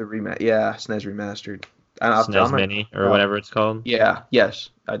 Yeah, I have the SNES remastered. SNES Mini or whatever it's called. Yeah, yes,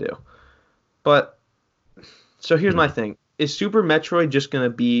 I do. But so here's my thing: is Super Metroid just gonna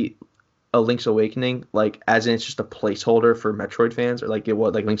be a Link's Awakening, like as in it's just a placeholder for Metroid fans, or like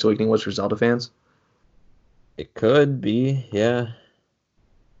like Link's Awakening was for Zelda fans? It could be, yeah.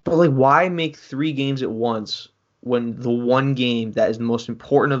 But like, why make 3 games at once when the one game that is the most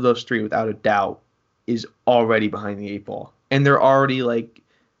important of those 3, without a doubt, is already behind the 8 ball, and they're already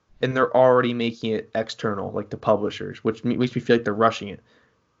making it external, like the publishers, which makes me feel like they're rushing it.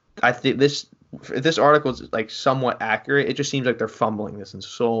 I think if this article is like somewhat accurate, it just seems like they're fumbling this in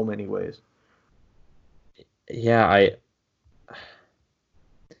so many ways. Yeah, I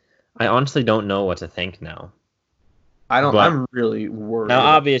honestly don't know what to think now. I'm really worried. Now,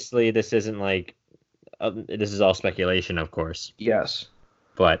 obviously, this isn't like this is all speculation, of course. Yes,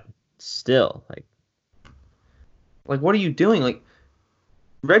 but still, like what are you doing? Like,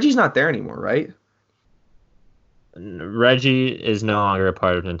 Reggie's not there anymore, right? Reggie is no longer a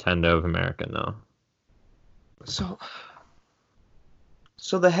part of Nintendo of America, no.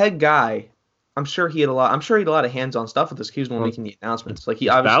 So the head guy, I'm sure he had a lot of hands-on stuff with this. He was the one making the announcements. Like he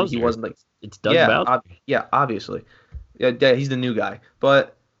wasn't like it's Doug Bowser. Yeah, obviously. Yeah, he's the new guy.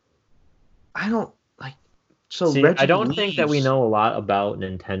 But I don't like. So see, Reggie I don't think that we know a lot about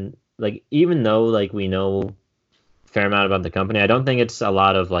Nintendo. Like, even though like we know fair amount about the company, I don't think it's a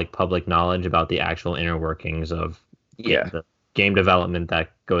lot of like public knowledge about the actual inner workings of the game development that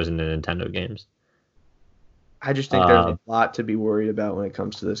goes into Nintendo games. I just think there's a lot to be worried about when it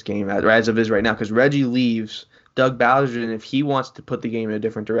comes to this game as of is right now, because Reggie leaves Doug Bowser, and if he wants to put the game in a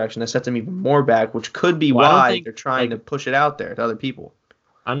different direction, that sets him even more back, which could be why they're trying to push it out there to other people.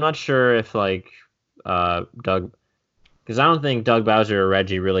 I'm not sure if Doug, because I don't think Doug Bowser or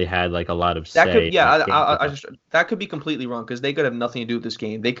Reggie really had like a lot of say. That could be completely wrong, because they could have nothing to do with this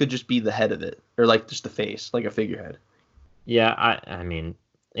game. They could just be the head of it, or like just the face, like a figurehead. Yeah, I mean,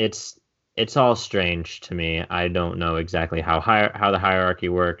 it's all strange to me. I don't know exactly how the hierarchy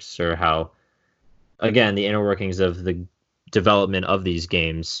works, or how, again, the inner workings of the development of these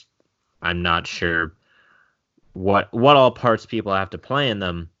games. I'm not sure what all parts people have to play in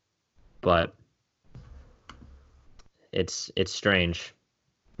them, but it's strange.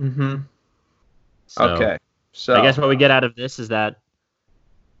 Mm-hmm. Okay. So I guess what we get out of this is that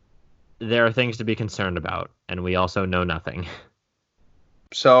there are things to be concerned about, and we also know nothing.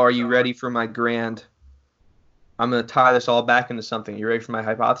 So are you ready for my grand? I'm going to tie this all back into something. You ready for my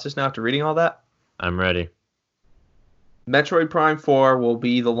hypothesis now after reading all that? I'm ready. Metroid Prime 4 will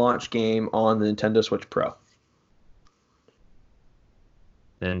be the launch game on the Nintendo Switch Pro.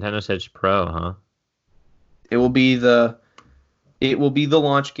 The Nintendo Switch Pro, huh? It will be the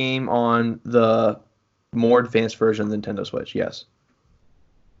launch game on the more advanced version of the Nintendo Switch, yes.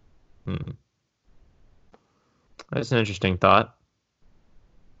 That's an interesting thought.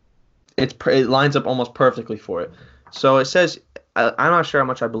 It lines up almost perfectly for it. So it says, I'm not sure how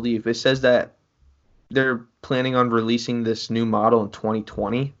much I believe. It says that they're planning on releasing this new model in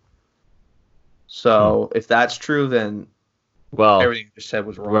 2020. So if that's true, then everything you just said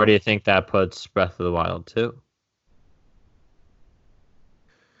was wrong. Where do you think that puts Breath of the Wild 2?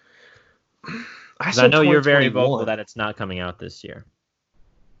 I know you're very vocal that it's not coming out this year.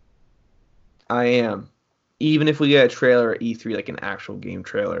 I am. Even if we get a trailer at E3, like an actual game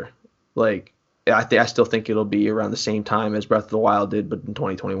trailer, like I still think it'll be around the same time as Breath of the Wild did, but in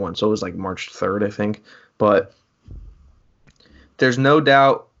 2021. So it was like March 3rd, I think. But there's no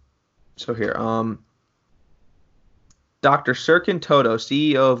doubt. So here, Dr. Serkin Toto,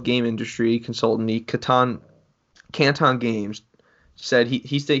 CEO of game industry consultant Canton Games, said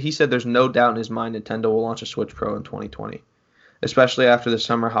he said there's no doubt in his mind Nintendo will launch a Switch Pro in 2020, especially after the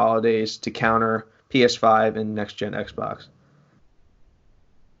summer holidays to counter PS5 and next-gen Xbox.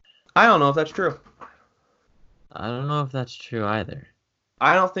 I don't know if that's true. I don't know if that's true either.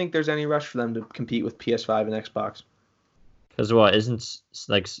 I don't think there's any rush for them to compete with PS5 and Xbox. Because isn't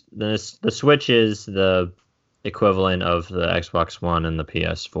like the Switch is the equivalent of the Xbox One and the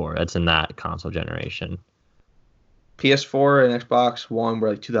PS4. It's in that console generation. PS4 and Xbox One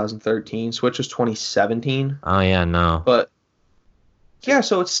were like 2013. Switch was 2017. Oh yeah, no. But yeah,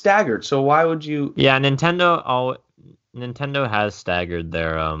 so it's staggered. So why would you? Yeah, Nintendo has staggered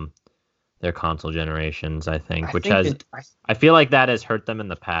their console generations, I think, I feel like that has hurt them in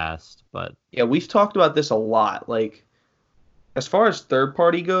the past, but yeah, we've talked about this a lot. Like, as far as third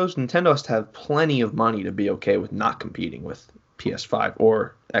party goes, Nintendo has to have plenty of money to be okay with not competing with PS5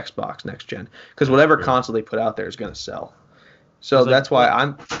 or Xbox next gen, because whatever console they put out there is going to sell. So that's why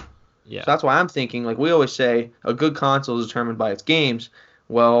I'm thinking, like we always say, a good console is determined by its games.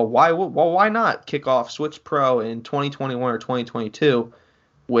 Well, why not kick off Switch Pro in 2021 or 2022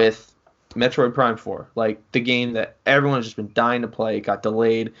 with Metroid Prime 4? Like the game that everyone's just been dying to play. It got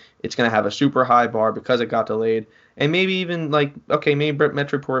delayed. It's going to have a super high bar because it got delayed. And maybe even like, okay, maybe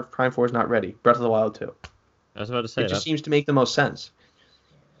Metroid Prime 4 is not ready. Breath of the Wild 2. I was about to say It just seems to make the most sense.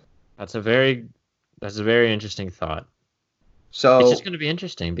 that's a very interesting thought. So it's just going to be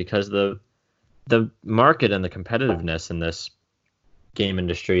interesting because the market and the competitiveness in this game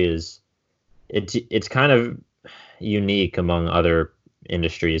industry it's kind of unique among other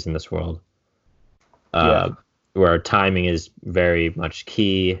industries in this world. Where timing is very much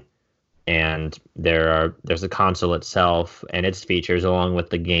key, and there's a console itself and its features along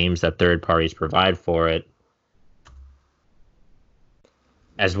with the games that third parties provide for it,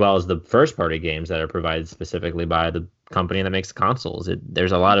 as well as the first party games that are provided specifically by the company that makes the consoles.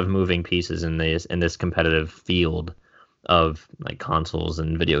 There's a lot of moving pieces in this competitive field of like consoles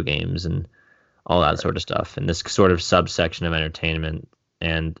and video games and all that sort of stuff, and this sort of subsection of entertainment.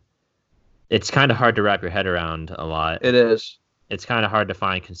 And it's kind of hard to wrap your head around a lot. It is. It's kind of hard to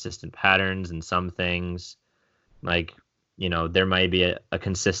find consistent patterns in some things. Like, there might be a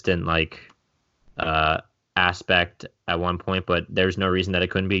consistent aspect at one point, but there's no reason that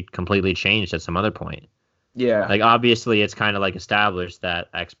it couldn't be completely changed at some other point. Yeah. Like, obviously, it's kind of like established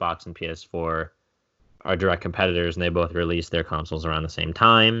that Xbox and PS4 are direct competitors, and they both released their consoles around the same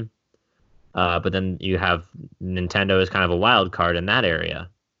time. But then you have Nintendo as kind of a wild card in that area.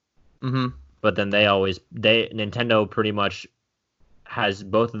 Mm-hmm. But then Nintendo pretty much has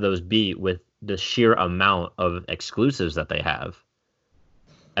both of those beat with the sheer amount of exclusives that they have,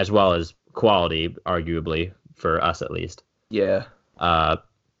 as well as quality, arguably, for us at least. Yeah.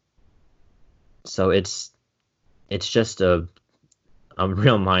 So it's just a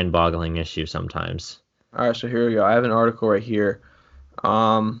real mind-boggling issue sometimes. All right, so here we go. I have an article right here.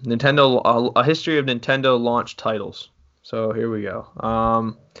 Nintendo, a history of Nintendo launch titles. So here we go.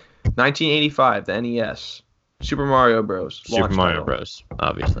 1985, the NES, Super Mario Bros. Super Mario Bros.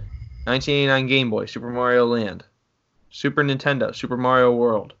 Obviously. 1989 Game Boy, Super Mario Land. Super Nintendo, Super Mario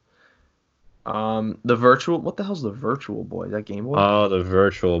World. What the hell's the Virtual Boy? Is that Game Boy? Oh, the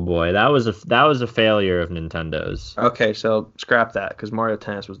Virtual Boy. That was a failure of Nintendo's. Okay, so scrap that because Mario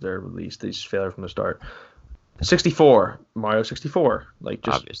Tennis was their release. They just failed from the start. 64, Mario 64. Like,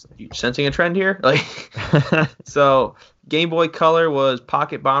 just obviously. You sensing a trend here? Like, so Game Boy Color was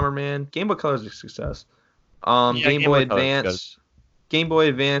Pocket Bomberman. Game Boy Color is a success. Game Boy Advance, Game Boy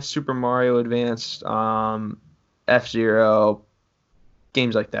Advance, Super Mario Advance, F-Zero,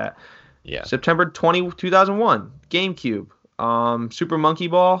 games like that. Yeah. September 2001, GameCube, Super Monkey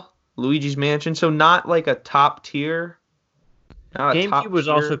Ball, Luigi's Mansion. So not like a top tier. GameCube was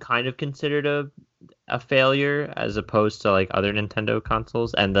also kind of considered a failure as opposed to like other Nintendo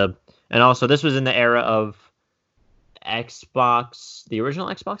consoles, and also this was in the era of Xbox, the original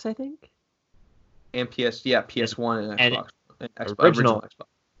Xbox, I think. And PS1 and Xbox. Original Xbox.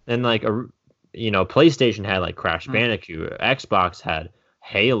 And PlayStation had like Crash Bandicoot, Xbox had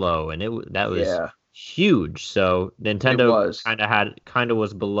Halo, and that was huge. So Nintendo kind of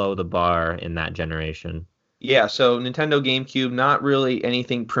was below the bar in that generation. Yeah, so Nintendo GameCube, not really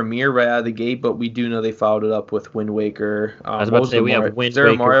anything premier right out of the gate, but we do know they followed it up with Wind Waker. I was about to say we have Wind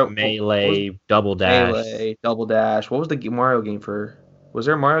Waker, Melee, Double Dash. Melee, Double Dash. What was the Mario game for? Was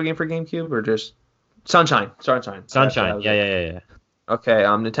there a Mario game for GameCube or just Sunshine? Sunshine. Yeah. Okay,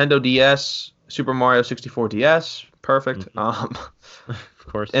 Nintendo DS, Super Mario 64 DS. Perfect. Of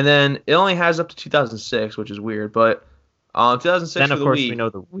course. And then it only has up to 2006, which is weird, but 2006 then for of the course Wii. We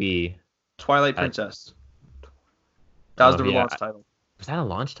know the Wii. Twilight Princess. That was the launch title. Was that a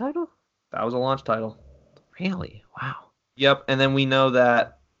launch title? That was a launch title. Really? Wow. Yep, and then we know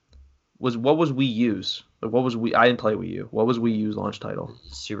that what was Wii U's? What was I didn't play Wii U. What was Wii U's launch title?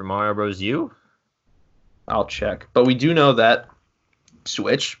 Super Mario Bros. U? I'll check. But we do know that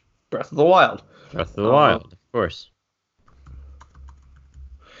Switch, Breath of the Wild. Breath of the Wild, of course.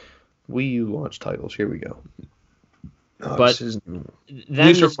 Wii U launch titles. Here we go. But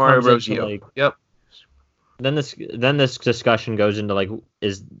then Super Mario Bros. U. Yep. Then this discussion goes into would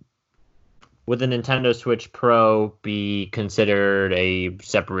the Nintendo Switch Pro be considered a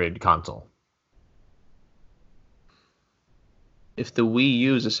separate console? If the Wii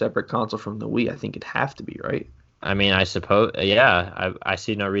U is a separate console from the Wii, I think it'd have to be, right? I mean, I suppose, yeah. I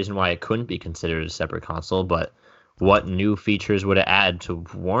see no reason why it couldn't be considered a separate console, but what new features would it add to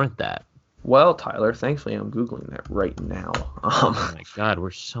warrant that? Well, Tyler, thankfully I'm Googling that right now. Oh my God,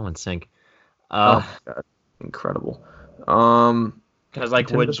 we're so in sync. Oh my God. Incredible. Because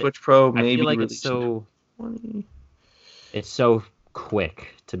Nintendo Switch Pro I maybe feel like it's so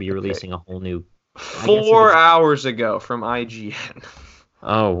quick to be Okay. releasing a whole new. 4 hours ago from IGN.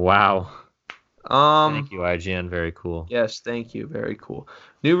 Oh wow! Um. Thank you, IGN. Very cool. Yes, thank you. Very cool.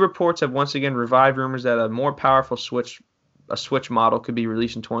 New reports have once again revived rumors that a more powerful Switch model could be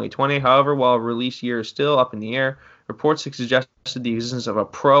released in 2020. However, while release year is still up in the air, reports have suggested the existence of a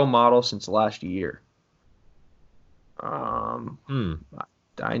Pro model since last year.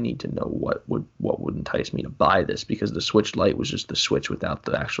 I need to know what would entice me to buy this because the Switch Lite was just the Switch without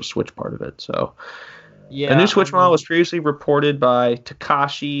the actual Switch part of it. So Yeah, a new Switch model was previously reported by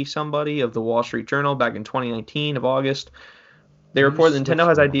Takashi somebody of the Wall Street Journal back in 2019 of August. They report that Nintendo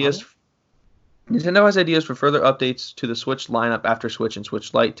has ideas for further updates to the Switch lineup after Switch and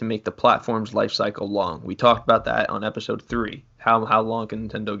Switch Lite to make the platform's life cycle long. We talked about that on episode 3. How long can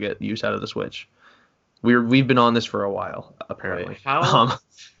Nintendo get use out of the Switch? We've been on this for a while, apparently. How?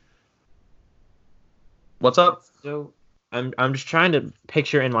 What's up? So I'm just trying to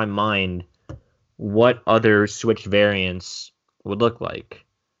picture in my mind what other Switch variants would look like.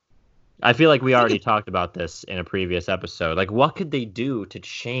 I feel like we already talked about this in a previous episode. Like, what could they do to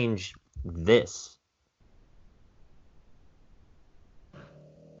change this?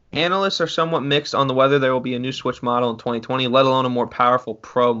 Analysts are somewhat mixed on whether there will be a new Switch model in 2020, let alone a more powerful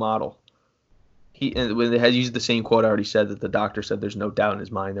Pro model. When they had used the same quote, I already said that the doctor said there's no doubt in his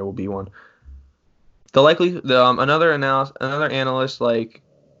mind there will be one. Another analyst like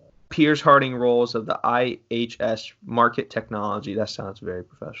Piers Harding Rolls of the IHS Market Technology. That sounds very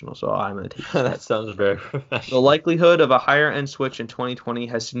professional, so I'm going to take that. That sounds very professional. The likelihood of a higher-end Switch in 2020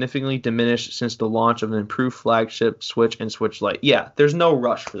 has significantly diminished since the launch of an improved flagship Switch and Switch Lite. Yeah, there's no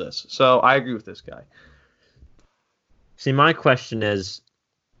rush for this, so I agree with this guy. See, my question is,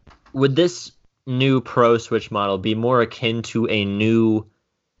 would this new Pro Switch model be more akin to a new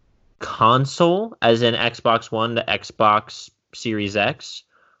console, as in Xbox One to Xbox Series X,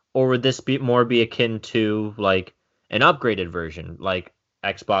 or would this be akin to like an upgraded version, like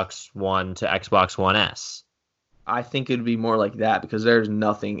Xbox One to Xbox One S? I think it'd be more like that because there's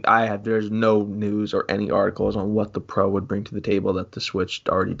no news or any articles on what the Pro would bring to the table that the Switch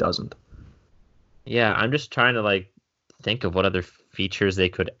already doesn't. Yeah, I'm just trying to like think of what other features they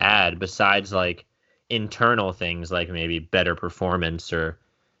could add besides like internal things like maybe better performance or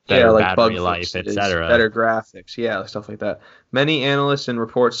better battery life, etc. Better graphics, stuff like that. Many analysts and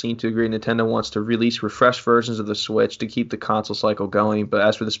reports seem to agree Nintendo wants to release refreshed versions of the Switch to keep the console cycle going, but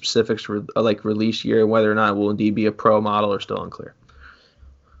as for the specifics for like release year and whether or not it will indeed be a Pro model are still unclear.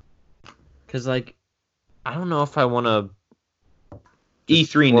 Because like, I don't know if I want to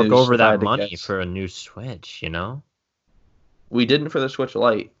E3 work news over that money for a new Switch, you know? We didn't for the Switch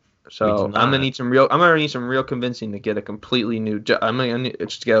Lite. So I'm gonna need some real convincing to get a completely new. I'm gonna need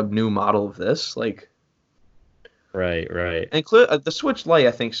just get a new model of this, like. Right. And the Switch Lite,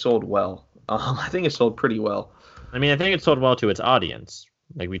 I think, sold well. I think it sold pretty well. I mean, I think it sold well to its audience.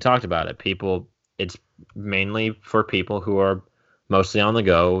 Like we talked about it, it's mainly for people who are mostly on the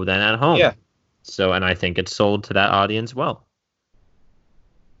go than at home. Yeah. So, and I think it sold to that audience well.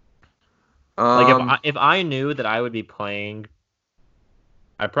 Like if I knew that I would be playing.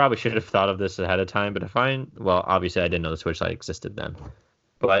 I probably should have thought of this ahead of time, but obviously I didn't know the Switch Lite existed then.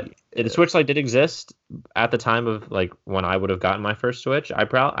 But the Switch Lite did exist at the time of like when I would have gotten my first Switch.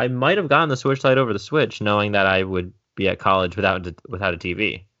 I might have gotten the Switch Lite over the Switch, knowing that I would be at college without a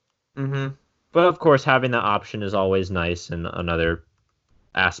TV. Mm-hmm. But of course, having that option is always nice and another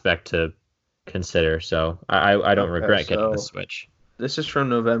aspect to consider. So I don't regret getting the Switch. This is from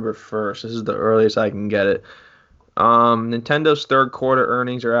November 1st. This is the earliest I can get it. Nintendo's third quarter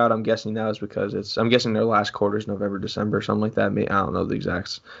earnings are out. I'm guessing that is because I'm guessing their last quarter is November, December, something like that. I don't know the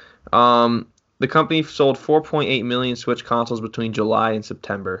exacts. The company sold 4.8 million Switch consoles between July and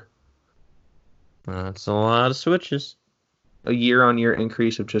September. That's a lot of Switches. A year-on-year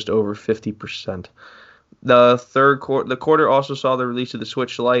increase of just over 50%. The quarter also saw the release of the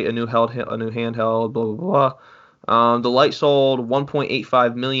Switch Lite, a new handheld, blah blah blah. The Lite sold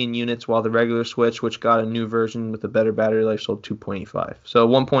 1.85 million units, while the regular Switch, which got a new version with a better battery life, sold 2.85. So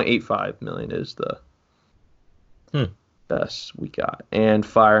 1.85 million is the best we got. And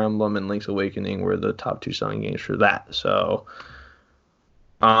Fire Emblem and Link's Awakening were the top 2 selling games for that. So,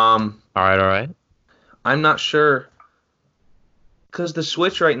 all right. I'm not sure. Because the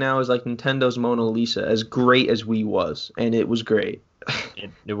Switch right now is like Nintendo's Mona Lisa, as great as Wii was. And it was great.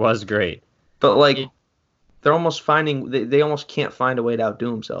 It was great. But like... They're almost they almost can't find a way to outdo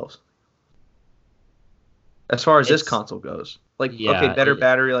themselves. As far as this console goes. Like, okay, better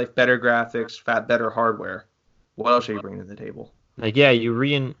battery life, better graphics, better hardware. What else are you bringing to the table? Like, yeah, you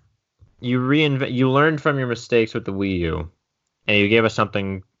learned from your mistakes with the Wii U. and you gave us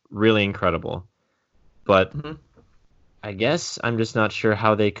something really incredible. But Mhm. I guess I'm just not sure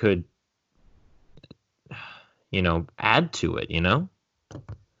how they could, add to it,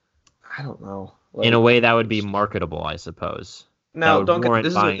 I don't know. in a Like, way that would be marketable, I suppose. That now, would don't get warrant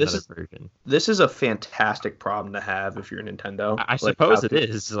this is a, buying this another is version. this is a fantastic problem to have if you're Nintendo. I Like, how suppose it could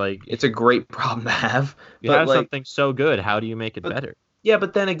is. Like, it's a great problem to have, you but have like, something so good, how do you make it but better? yeah,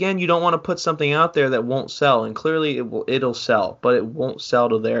 but then again, you don't want to put something out there that won't sell, and clearly it'll sell, but it won't sell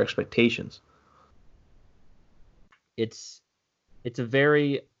to their expectations. It's it's a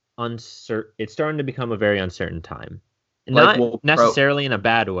very uncertain. It's starting to become a very uncertain time. Like, Not necessarily in a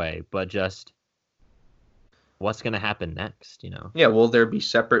bad way, but just what's going to happen next, yeah, will there be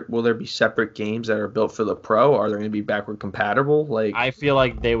separate games that are built for the Pro? Are they going to be backward compatible? Like, I feel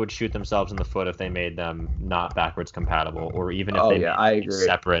like they would shoot themselves in the foot if they made them not backwards compatible, or even if oh they yeah, made I them agree.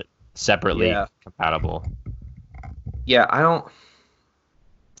 separately Yeah. compatible. Yeah, I don't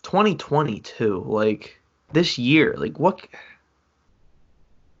 2022, like this year, like what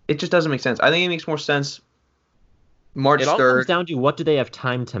it just doesn't make sense. I think it makes more sense March It all comes 3rd. down to what do they have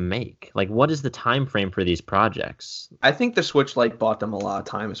time to make? Like, what is the time frame for these projects? I think the Switch Lite bought them a lot of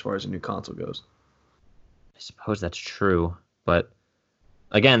time as far as a new console goes. I suppose that's true, but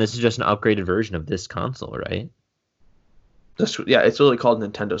again, this is just an upgraded version of this console, right? Yeah, it's literally called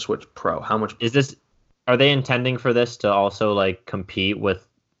Nintendo Switch Pro. How much Are they intending for this to also like compete with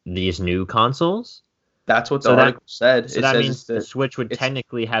these new consoles? That's what the So that article said. so It that says means the Switch would it's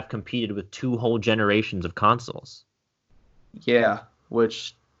technically have competed with two whole generations of consoles. yeah,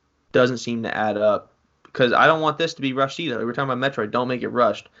 which doesn't seem to add up because I don't want this to be rushed either. Like, we're talking about Metroid. Don't make it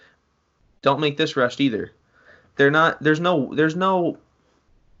rushed. Don't make this rushed either. They're not. There's no.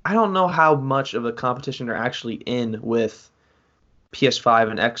 I don't know how much of a competition they're actually in with PS5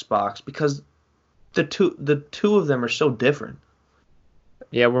 and Xbox because the two of them are so different.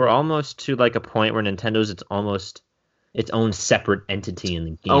 Yeah, we're almost to like a point where it's almost its own separate entity in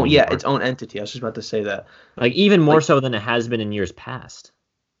the Oh gaming yeah, its market. own entity. I was just about to say that. Like even more Like so than it has been in years past.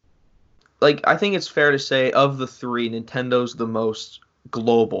 like I think it's fair to say of the three, Nintendo's the most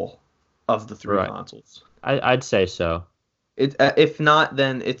global of the three Right. consoles. I'd say so. If not,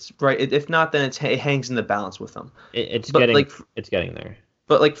 then it's right. If not, then it hangs in the balance with them. It's But getting like, it's getting there.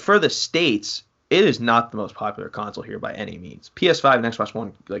 but like for the states, it is not the most popular console here by any means. PS5 and Xbox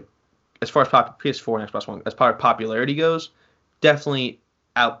One, like as far as PS4 and Xbox One, as far as popularity goes, definitely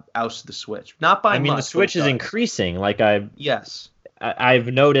outs the Switch. Not by I mean, the much, but it Switch is does. increasing. Like Yes. I've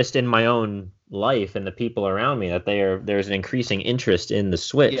noticed in my own life and the people around me that there's an increasing interest in the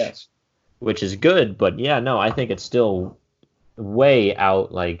Switch, Yes. which is good. But yeah, no, I think it's still way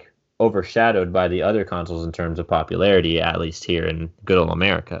out, like overshadowed by the other consoles in terms of popularity, at least here in good old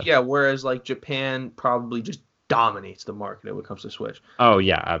America. Yeah. Whereas like Japan probably just dominates the market when it comes to Switch. Oh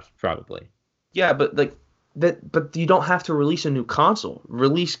yeah, probably. Yeah, but like that. But you don't have to release a new console.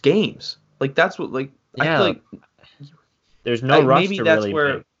 Release games. Like that's what like I feel Yeah, like there's no rush maybe to that's really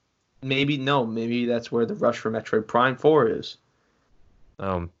where make. maybe that's where the rush for Metroid Prime 4 is.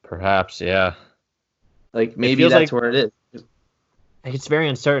 Perhaps, yeah. Like It maybe feels that's like where it is. it's very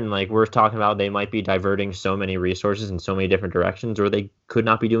uncertain. Like we're talking about, they might be diverting so many resources in so many different directions, or they could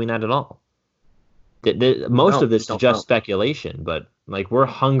not be doing that at all. Most No, of we this is don't just know. speculation, but like we're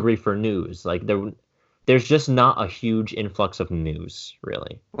hungry for news. Like there's just not a huge influx of news,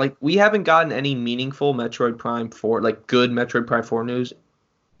 really. Like we haven't gotten any meaningful Metroid Prime 4, like good Metroid Prime 4 news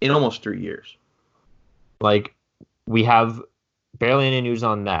in almost 3 years. Like we have barely any news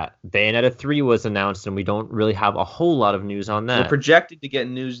on that. Bayonetta 3 was announced, and we don't really have a whole lot of news on We're that. projected to get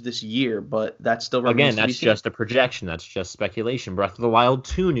news this year, but that still Again, remains to be that's seen. just a projection. That's just speculation. Breath of the Wild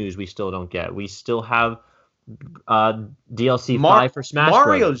 2 news we still don't get. We still have uh, DLC 5 for Smash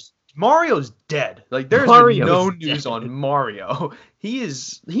Brothers. Mario's dead. Like there's been Mario no is news on dead. Mario.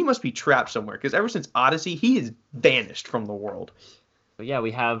 He must be trapped somewhere because ever since Odyssey, he has vanished from the world. But yeah,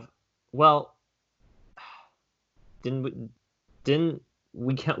 we have. Well, didn't we, didn't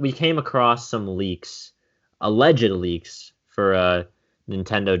we came across some leaks, alleged leaks for a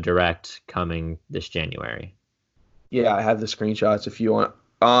Nintendo Direct coming this January. Yeah, I have the screenshots if you want.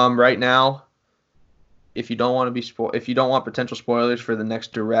 Right now, if you don't want to if you don't want potential spoilers for the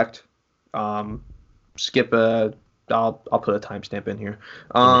next direct, skip a. I'll put a timestamp in here.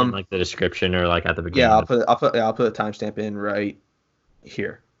 In like the description or like at the Yeah, beginning of. I'll put a timestamp in right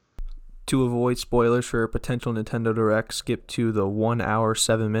here. To avoid spoilers for a potential Nintendo Direct, skip to the 1 hour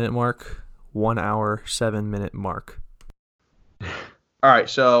 7 minute mark. 1 hour 7 minute mark. All right,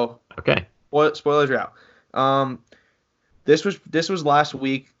 so Okay. what spoilers are out. This was last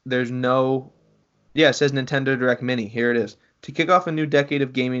week. There's no. Yeah, it says Nintendo Direct Mini. Here it is. To kick off a new decade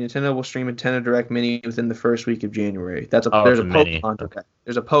of gaming, Nintendo will stream Nintendo Direct Mini within the first week of January. Oh, There's it's a a mini. Pokemon Okay. Direct.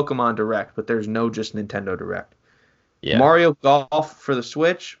 There's a Pokemon Direct, but there's no just Nintendo Direct. Yeah. Mario Golf for the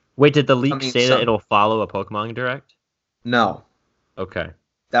Switch. Wait, did the leak Coming say that some. it'll follow a Pokemon Direct? No, Okay.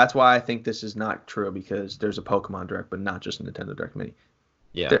 that's why I think this is not true because there's a Pokemon Direct, but not just a Nintendo Direct Mini.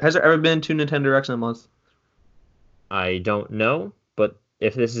 Yeah. Has there ever been 2 Nintendo Directs in a month? I don't know, but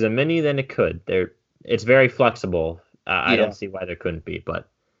if this is a mini, then it could. It's very flexible. I Yeah. don't see why there couldn't be, but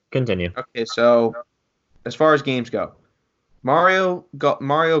continue. Okay, so as far as games go, Mario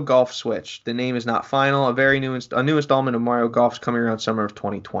Golf Switch. The name is not final. A new installment of Mario Golf is coming around summer of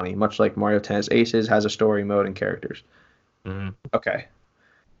 2020. Much like Mario Tennis Aces, has a story mode and characters. Hmm. Okay.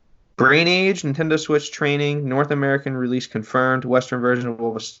 Brain Age, Nintendo Switch training, North American release confirmed. Western version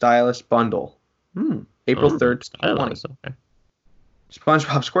will have a stylus bundle. April 3rd, 2020. Okay.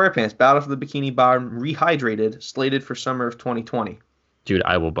 SpongeBob SquarePants, Battle for the Bikini Bottom, rehydrated, slated for summer of 2020. Dude,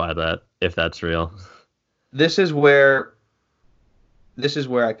 I will buy that if that's real. This is where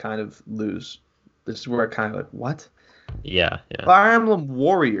I kind of lose. This is where I kind of like, what? Yeah, yeah. Fire Emblem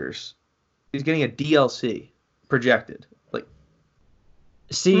Warriors is getting a DLC projected. Like,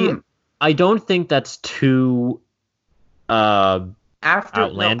 See, I don't think that's too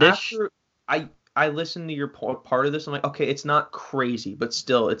outlandish. I listened to your part of this. I'm like, okay, it's not crazy, but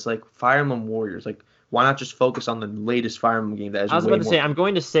still, it's like Fire Emblem Warriors. Like, why not just focus on the latest Fire Emblem game that is I was way about to more. say, I'm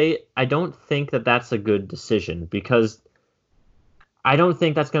going to say, I don't think that that's a good decision because I don't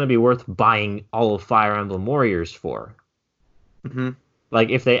think that's going to be worth buying all of Fire Emblem Warriors for. Mhm. Like,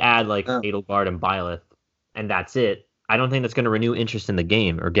 if they add, like, Edelgard and Byleth, and that's it, I don't think that's going to renew interest in the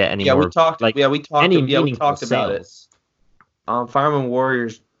game or get any more. We talked about sales. it. Fire Emblem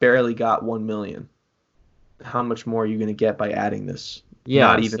Warriors barely got 1 million. How much more are you going to get by adding this? Yeah,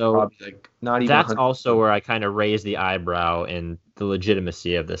 not even so probably like not even. that's 100. also where I kind of raise the eyebrow in the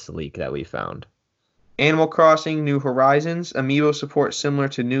legitimacy of this leak that we found. Animal Crossing: New Horizons amiibo support similar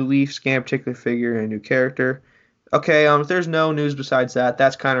to New Leaf. Scan a particular figure and a new character. Okay, if there's no news besides that,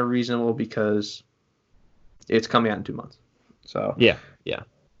 that's kind of reasonable because it's coming out in 2 months. So yeah.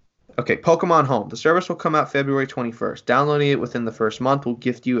 Okay, Pokemon Home. The service will come out February 21st. Downloading it within the first month will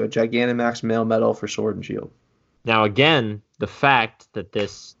gift you a Gigantamax Mail Medal for Sword and Shield. Now again, the fact that they're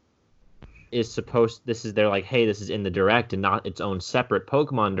like, hey, this is in the Direct and not its own separate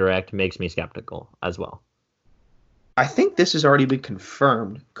Pokemon Direct makes me skeptical as well. I think this has already been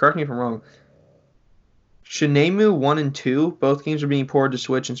confirmed. Correct me if I'm wrong. Shenmue 1 and 2, both games are being ported to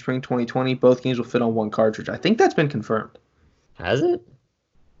Switch in spring 2020. Both games will fit on one cartridge. I think that's been confirmed. Has it?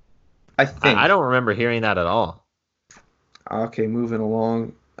 I think. I don't remember hearing that at all. Okay, moving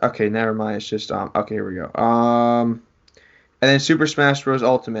along. Okay, never mind. It's just okay, here we go. And then Super Smash Bros.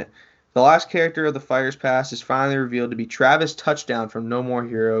 Ultimate. The last character of the Fighters Pass is finally revealed to be Travis Touchdown from No More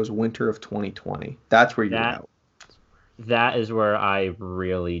Heroes Winter of 2020. That's where you're at. That is where I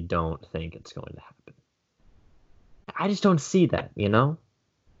really don't think it's going to happen. I just don't see that, you know?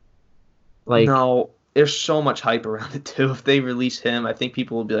 Like, no, there's so much hype around it too. If they release him, I think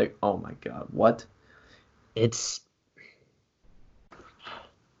people will be like, "Oh my god, what?"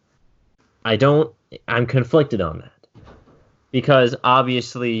 I'm conflicted on that. Because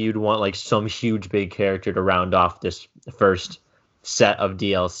obviously you'd want like some huge big character to round off this first set of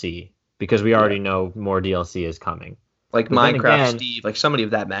DLC because we already know more DLC is coming. Like but Minecraft Steve, like somebody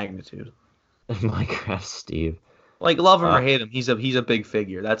of that magnitude. Minecraft Steve. Like love him or hate him, he's a big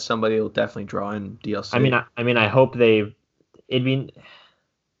figure. That's somebody who'll definitely draw in DLC. I hope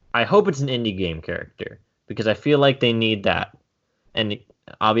I hope it's an indie game character because I feel like they need that. And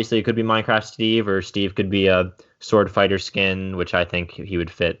obviously it could be Minecraft Steve or Steve could be a sword fighter skin, which I think he would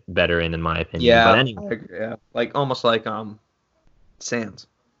fit better in my opinion. Yeah, but anyway, yeah, like almost like Sans.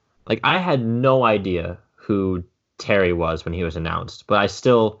 Like I had no idea who Terry was when he was announced, but I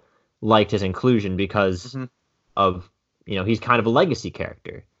still liked his inclusion because of he's kind of a legacy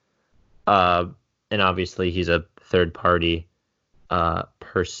character, and obviously he's a third party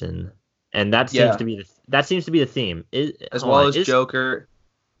person, and that seems to be the theme. Joker.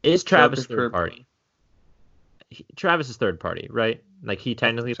 Is Travis third party? Travis is third party, right? Like he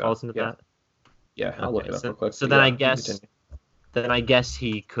technically falls into that. Yeah, I'll look it up real quick. So then I guess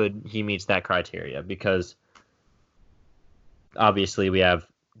he meets that criteria because obviously we have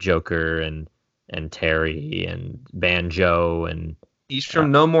Joker and Terry and Banjo and he's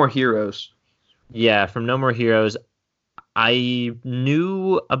from No More Heroes. Yeah, from No More Heroes. I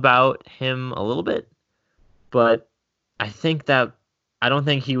knew about him a little bit, but I don't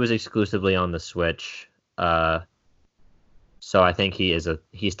think he was exclusively on the Switch. So I think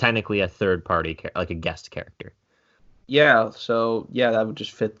he's technically a third party, like a guest character. Yeah, so yeah, that would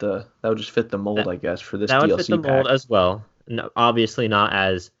just fit the mold, That I guess, for this that would fit the DLC mold pack. as well. No, obviously not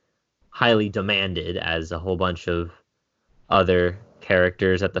as highly demanded as a whole bunch of other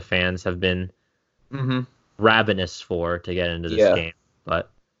characters that the fans have been Mm-hmm. ravenous for to get into this Yeah, game. But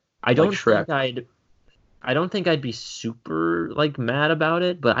I like don't Shrek. think I'd be super like mad about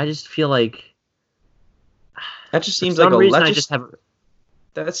it, but I just feel like That just for seems like some a reason that just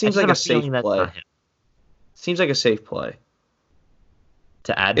that I seems just like have a a feeling safe that's play. not him. Seems like a safe play.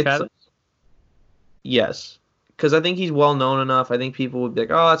 To add It's Travis? yes, because I think he's well known enough. I think people would be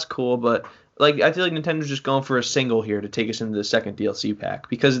like, "Oh, that's cool," but like I feel like Nintendo's just going for a single here to take us into the second DLC pack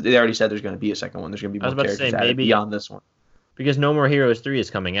because they already said there's going to be a second one. There's going to be I was more about to say characters added maybe beyond this one, because No More Heroes 3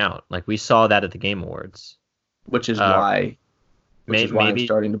 is coming out. Like we saw that at the Game Awards. which is Uh why I'm maybe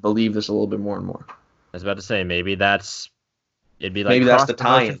starting to believe this a little bit more and more. I was about to say maybe it'd be like Maybe that's cross the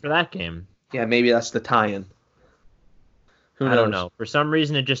promotion tie-in. for that game. Yeah, maybe that's the tie-in. Who I don't knows? know. For some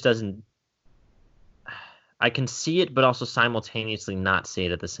reason it just doesn't I can see it but also simultaneously not see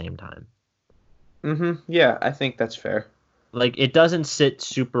it at the same time. Yeah, I think that's fair. Like it doesn't sit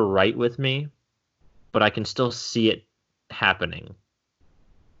super right with me, but I can still see it happening.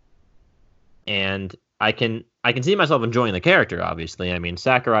 And I can see myself enjoying the character, obviously. I mean,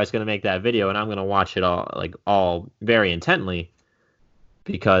 Sakurai's going to make that video and I'm going to watch it all very intently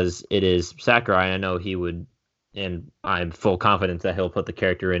because it is Sakurai. I know he would, and I'm full confidence that he'll put the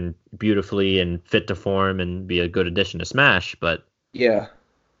character in beautifully and fit to form and be a good addition to Smash, but Yeah.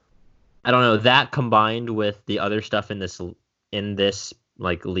 I don't know, that combined with the other stuff in this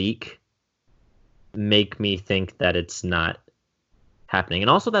like leak make me think that it's not happening.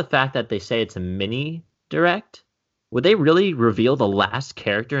 And also that fact that they say it's a mini direct. Would they really reveal the last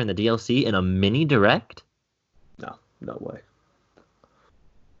character in the DLC in a mini direct? No, no way.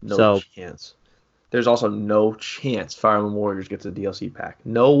 No So chance. There's also no chance Fire Emblem Warriors gets a DLC pack.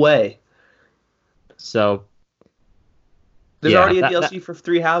 No way. so There's yeah, already a that DLC for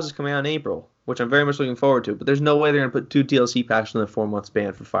Three Houses coming out in April, which I'm very much looking forward to. But there's no way they're gonna put 2 DLC packs in the 4 month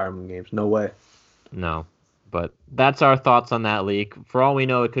span for Fire Emblem games. No way. no. But that's our thoughts on that leak. For all we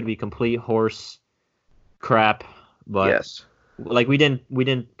know, it could be complete horse crap. But Yes. like we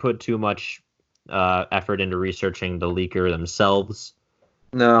didn't put too much effort into researching the leaker themselves.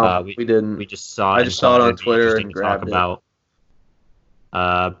 No, We we didn't. we just saw I it and just saw it thought it on would be Twitter interesting and to talk grabbed it.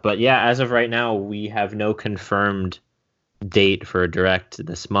 about. But yeah, as of right now, we have no confirmed date for a direct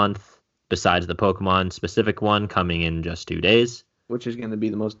this month, besides the Pokemon specific one coming in just 2 days. Which is going to be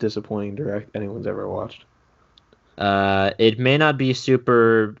the most disappointing direct anyone's ever watched. It may not be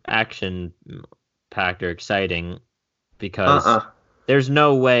super action packed or exciting because Uh-uh. there's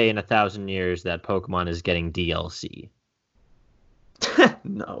no way in 1,000 years that Pokemon is getting DLC.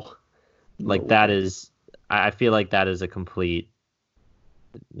 No. Like No that way. is, I feel like that is a complete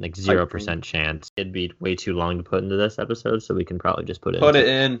like I agree. 0% chance. It'd be way too long to put into this episode, so we can probably just put Put it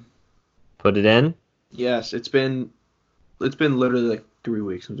in. in. Yes, it's been literally like 3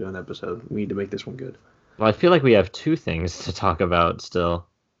 weeks since doing an episode. We need to make this one good. Well, I feel like we have two things to talk about still.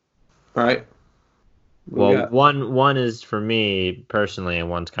 All right. What we Well, got? one is for me personally, and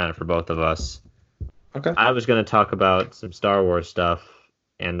one's kind of for both of us. Okay. I was going to talk about some Star Wars stuff,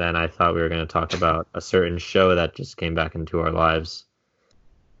 and then I thought we were going to talk about a certain show that just came back into our lives.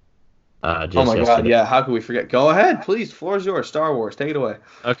 Just Oh my God, yesterday. yeah. How could we forget? Go ahead, please. Floor is yours. Star Wars. Take it away.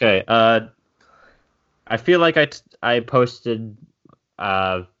 Okay. I feel like I posted,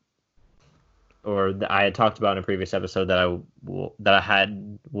 I had talked about in a previous episode that I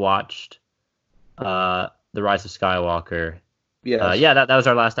had watched, The Rise of Skywalker. Yes. Yeah, that was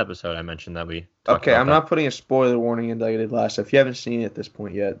our last episode. I mentioned that we talked Okay, about I'm that. not putting a spoiler warning in like I did last. If you haven't seen it at this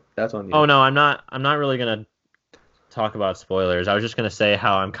point yet, that's on you. Oh no, I'm not really gonna talk about spoilers. I was just gonna say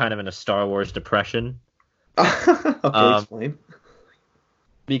how I'm kind of in a Star Wars depression Okay, explain.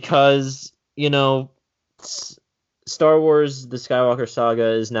 because Star Wars: The Skywalker Saga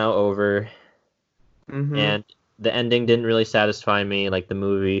is now over, Mm-hmm. and the ending didn't really satisfy me. Like the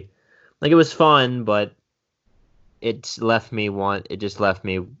movie, like it was fun, but it just left me wanting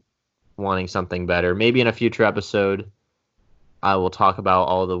something better. Maybe in a future episode, I will talk about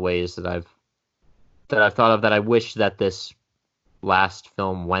all the ways that I've thought of that I wish that this last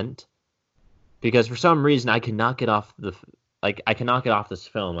film went, because for some reason I cannot get off this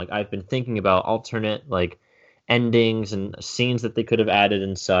film. Like I've been thinking about alternate like endings and scenes that they could have added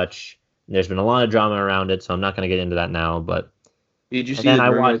and such. There's been a lot of drama around it, so I'm not going to get into that now. But Did you and see then the I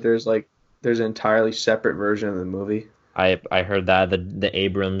rumor watched. that there's an entirely separate version of the movie? I heard that the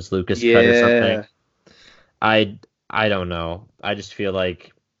Abrams Lucas cut or something. I don't know. I just feel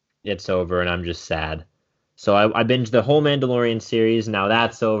like it's over and I'm just sad. So I binged the whole Mandalorian series. Now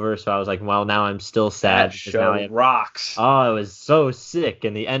that's over. So I was like, well, now I'm still sad That because now show rocks. oh, it was so sick.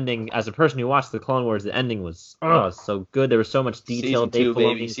 And the ending, as a person who watched the Clone Wars, the ending was so good. There was so much detail. Season 2,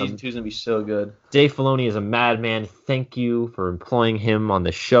 baby. Season 2 is going to be so good. Dave Filoni is a madman. Thank you for employing him on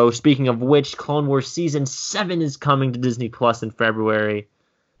the show. Speaking of which, Clone Wars Season 7 is coming to Disney Plus in February.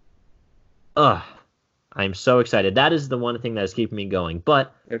 I'm so excited. That is the one thing that is keeping me going.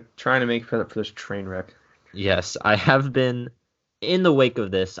 But they're trying to make for this train wreck. Yes, I have been, in the wake of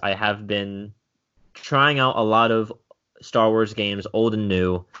this, I have been trying out a lot of Star Wars games, old and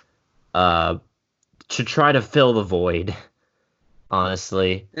new, to try to fill the void,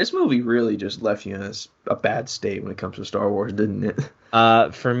 honestly. This movie really just left you in a bad state when it comes to Star Wars, didn't it?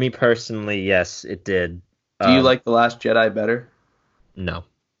 For me personally, yes, it did. Do you like The Last Jedi better? No.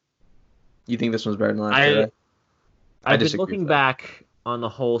 You think this one's better than The Last Jedi? I've been looking back on the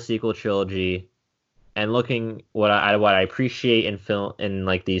whole sequel trilogy and looking what I appreciate in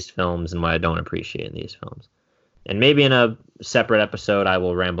like these films and what I don't appreciate in these films. And maybe in a separate episode I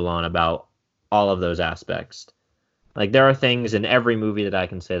will ramble on about all of those aspects. Like there are things in every movie that I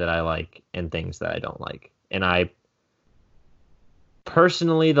can say that I like and things that I don't like. And I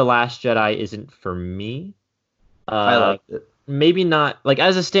personally, The Last Jedi isn't for me. I liked it. Maybe not like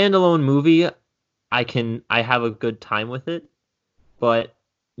as a standalone movie, I have a good time with it, but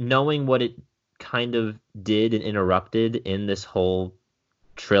knowing what it kind of did and interrupted in this whole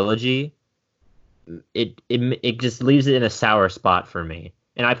trilogy, it just leaves it in a sour spot for me.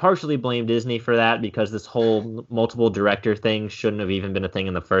 And I partially blame Disney for that because this whole multiple director thing shouldn't have even been a thing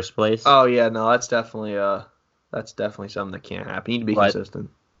in the first place. Oh yeah, no, that's definitely something that can't happen. You need to be consistent.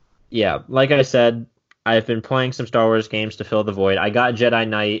 Yeah, like I said, I've been playing some Star Wars games to fill the void. I got Jedi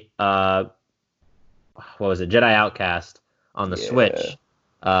Knight, Jedi Outcast on the Switch.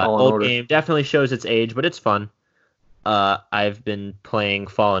 Old game, definitely shows its age, but it's fun. I've been playing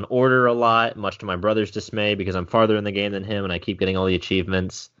Fallen Order a lot, much to my brother's dismay, because I'm farther in the game than him and I keep getting all the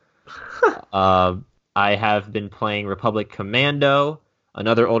achievements. I have been playing Republic Commando,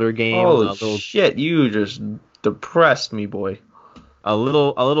 another older game. Oh shit, you just depressed me, boy. A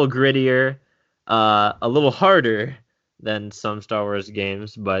little grittier, a little harder than some Star Wars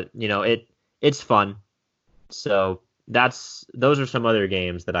games, but it's fun. So those are some other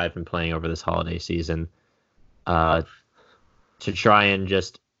games that I've been playing over this holiday season, to try and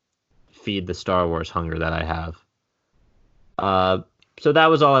just feed the Star Wars hunger that I have. So that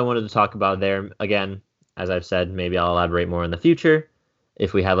was all I wanted to talk about there. Again, as I've said, maybe I'll elaborate more in the future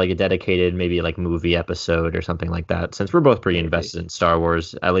if we have like a dedicated maybe like movie episode or something like that, since we're both pretty invested in Star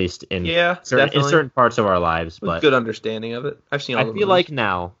Wars, at least in certain parts of our lives. With good understanding of it. I've seen all I feel like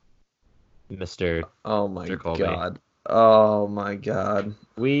now, Mr. Oh my Colby, God. Oh my God.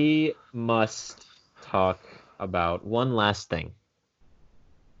 We must talk about one last thing.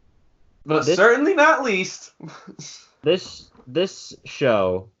 But certainly not least. This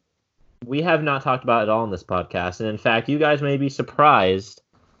show, we have not talked about it all in this podcast. And in fact, you guys may be surprised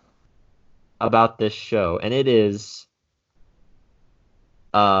about this show. And it is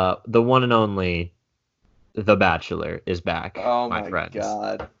the one and only The Bachelor is back, my friends. Oh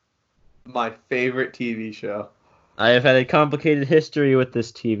my God. My favorite TV show. I have had a complicated history with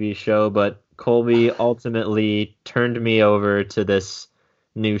this TV show, but Colby ultimately turned me over to this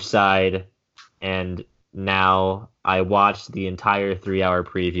new side, and now I watched the entire 3-hour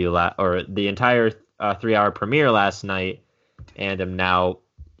preview or the entire 3-hour premiere last night, and am now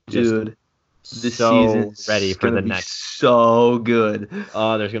just this season ready for the next. So good.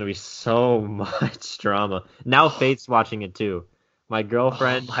 Oh, there's gonna be so much drama. Now Faith's watching it too. My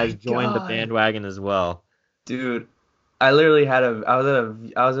girlfriend has joined the bandwagon as well. Dude, I literally I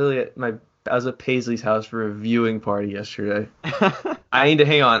was at Paisley's house for a viewing party yesterday. I need to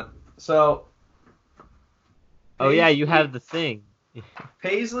hang on. So oh yeah, you have the thing.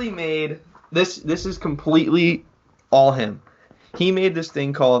 Paisley made this is completely all him. He made this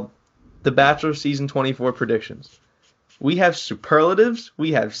thing called The Bachelor Season 24 Predictions. We have superlatives,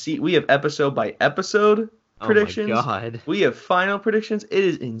 we have episode by episode predictions. Oh my God. We have final predictions. It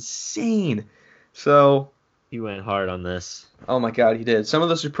is insane. So he went hard on this. Oh my God, he did. Some of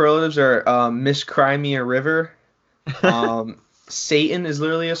the superlatives are Miss Crimea River. Satan is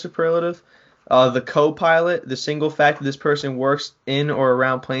literally a superlative. The co-pilot, the single fact that this person works in or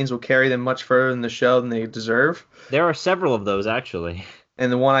around planes will carry them much further in the show than they deserve. There are several of those, actually. And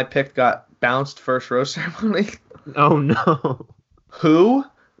the one I picked got bounced first rose ceremony. Oh no. Who?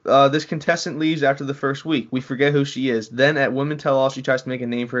 This contestant leaves after the first week. We forget who she is. Then at Women Tell All, she tries to make a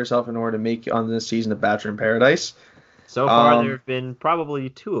name for herself in order to make on this season of Bachelor in Paradise. So far, there have been probably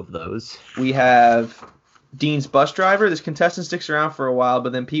 2 of those. We have Dean's bus driver. This contestant sticks around for a while,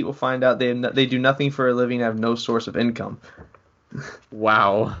 but then Pete will find out they do nothing for a living and have no source of income.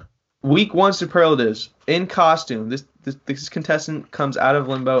 Wow. Week 1 superlatives. In costume, this contestant comes out of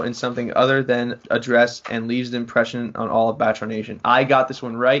limbo in something other than a dress and leaves an impression on all of Bachelor Nation. I got this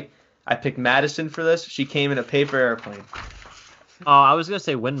one right. I picked Madison for this. She came in a paper airplane. Oh, I was gonna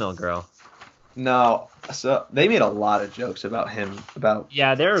say Windmill Girl. No, so they made a lot of jokes about him, about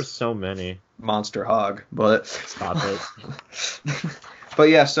Yeah, there are so many. Monster Hog, but Stop it. But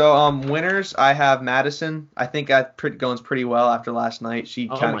yeah, so winners, I have Madison. I think that goes pretty well after last night. She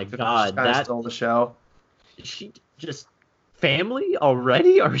Oh kind my of God, that- stole the show. She just family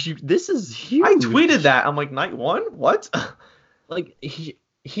already? Are you? This is huge. I tweeted that. I'm like, night 1? What? Like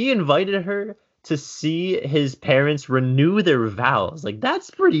he invited her to see his parents renew their vows. Like that's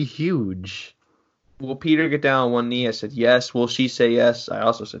pretty huge. Will Peter get down on one knee? I said yes. Will she say yes? I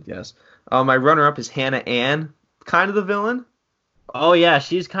also said yes. My runner-up is Hannah Ann, kind of the villain. Oh yeah,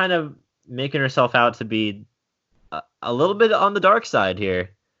 she's kind of making herself out to be a little bit on the dark side here.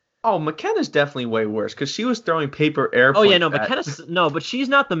 Oh, McKenna's definitely way worse because she was throwing paper airplanes. Oh yeah, no, McKenna's no, but she's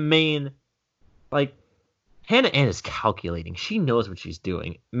not the main. Like Hannah Ann is calculating. She knows what she's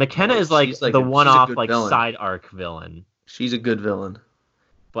doing. McKenna is like she's like the a- she's a one-off good like villain. side arc villain. She's a good villain.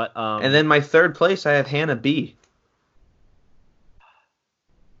 But And then my third place, I have Hannah B.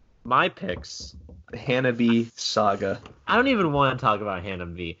 my picks. The Hannah B saga. I don't even want to talk about Hannah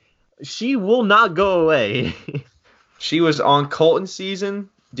B. She will not go away. She was on Colton season,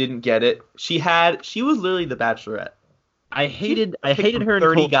 didn't get it. She was literally the Bachelorette. I hated from her in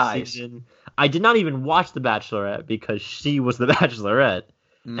 30 Colton's guys. season. I did not even watch The Bachelorette because she was the Bachelorette.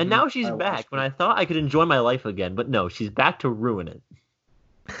 And now she's I back watched when it. I thought I could enjoy my life again. But no, she's back to ruin it.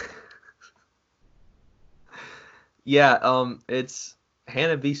 Yeah, it's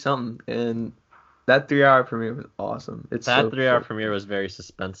Hannah B something, and that 3-hour premiere was awesome. It's That so 3-hour good. premiere was very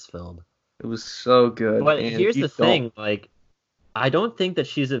suspense-filled. It was so good. But and here's you the thing, like, I don't think that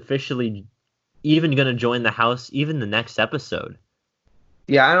she's officially even going to join the house even the next episode.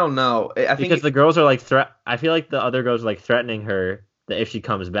 Yeah, I don't know. I think Because the girls are like I feel like the other girls are like threatening her that if she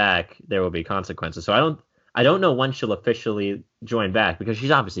comes back, there will be consequences. So I don't know when she'll officially join back because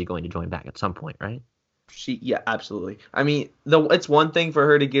she's obviously going to join back at some point, right? yeah, absolutely. I mean, it's one thing for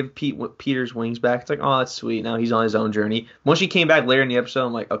her to give Peter's wings back. It's like, oh, that's sweet. Now he's on his own journey. When she came back later in the episode,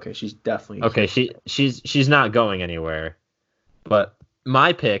 I'm like, okay, she's definitely Okay, she's not going anywhere. But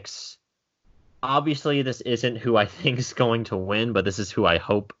my picks, obviously this isn't who I think is going to win, but this is who I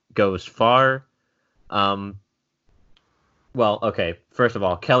hope goes far. Well, okay, first of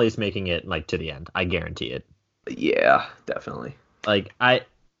all, Kelly's making it like to the end. I guarantee it. Yeah, definitely. Like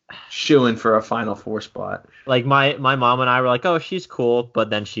Shooing for a Final Four spot. like my mom and I were like, "Oh, she's cool," but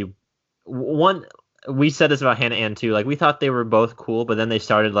then we said this about Hannah Ann too. Like we thought they were both cool, but then they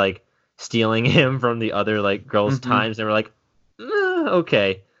started like stealing him from the other like girls' Mhm. times. And we're like,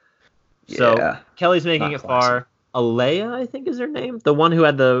 okay. So Yeah. Kelly's making Not it far. Alea, I think is her name, the one who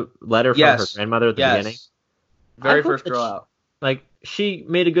had the letter from her Yes. grandmother at the beginning. Very I hope first that girl she- out. Like she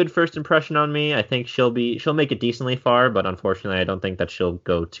made a good first impression on me. I think she'll make it decently far, but unfortunately, I don't think that she'll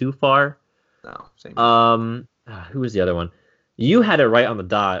go too far. No, same. Who was the other one? You had it right on the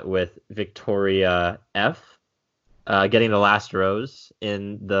dot with Victoria F. Getting the last rose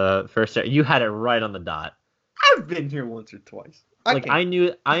in the first. You had it right on the dot. I've been here once or twice. I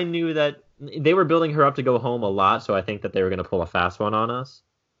knew that they were building her up to go home a lot, so I think that they were going to pull a fast one on us.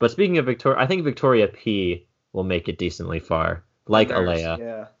 But speaking of Victoria, I think Victoria P will make it decently far, like Alea.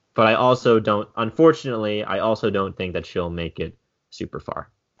 Yeah. But I also don't. Unfortunately, I also don't think that she'll make it super far.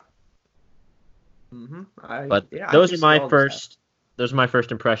 Mm-hmm. But those are my first. Those are my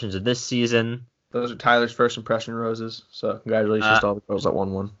first impressions of this season. Those are Tyler's first impression roses. So congratulations to all the girls that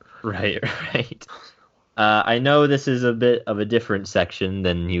won one. Right, right. I know this is a bit of a different section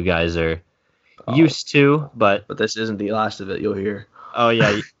than you guys are used to, but this isn't the last of it. You'll hear. oh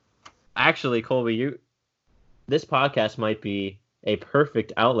yeah, actually, Colby, this podcast might be a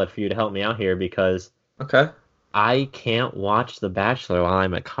perfect outlet for you to help me out here because Okay. I can't watch The Bachelor while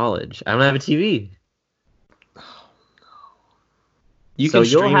I'm at college. I don't have a TV. You So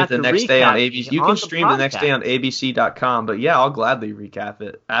can you'll stream it have the to next day on recap ABC. me You on can the stream the next day podcast. on ABC.com. But yeah, I'll gladly recap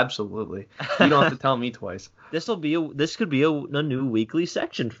it. Absolutely. You don't have to tell me twice. This could be a new weekly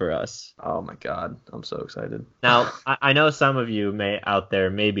section for us. Oh my God, I'm so excited. Now, I know some of you out there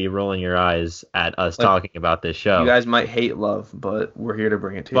may be rolling your eyes at us Like, talking about this show. You guys might hate love, but we're here to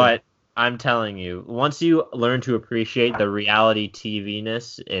bring it to you. But I'm telling you, once you learn to appreciate the reality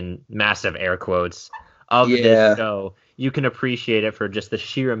TV-ness in massive air quotes of Yeah. this show, you can appreciate it for just the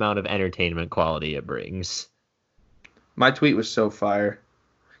sheer amount of entertainment quality it brings. My tweet was so fire.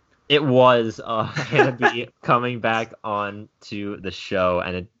 It was Hannah coming back on to the show,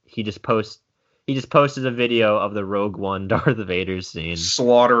 and he just posted a video of the Rogue One Darth Vader scene,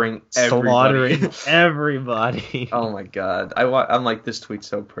 Slaughtering everybody. everybody. Oh my god, I'm like, this tweet's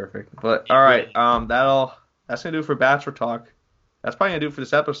so perfect. But all right, that's gonna do it for Bachelor Talk. That's probably gonna do it for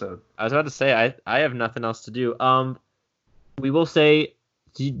this episode. I was about to say I have nothing else to do. We will say,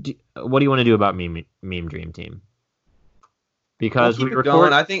 what do you want to do about Meme Dream Team? Because we'll keep it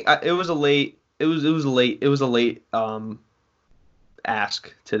going. I think it was a late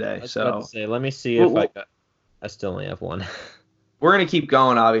ask today. I was so about to say, let me see if I still only have one. We're gonna keep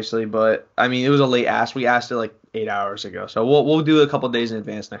going, obviously, but I mean, it was a late ask. We asked it like 8 hours ago, so we'll do it a couple days in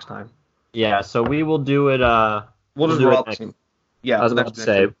advance next time. Yeah, so we will do it. We'll just roll up. Yeah, I was about to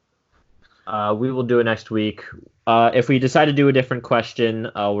say. We will do it next week. If we decide to do a different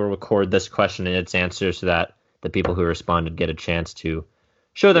question, we'll record this question and its answer so that the people who responded get a chance to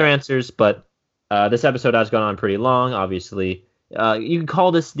show their answers. But this episode has gone on pretty long. Obviously, you can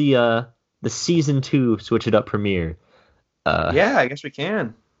call this the season 2 Switch It Up premiere. Yeah, I guess we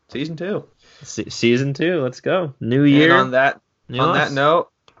can. Season 2. Season 2. Let's go. New year. And on that note,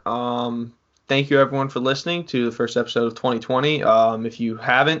 thank you everyone for listening to the first episode of 2020. If you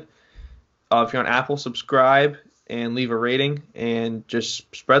haven't, if you're on Apple, subscribe and leave a rating and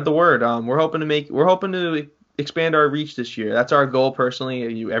just spread the word. We're hoping to expand our reach this year. That's our goal personally.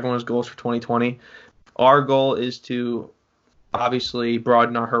 Everyone's goals for 2020. Our goal is to obviously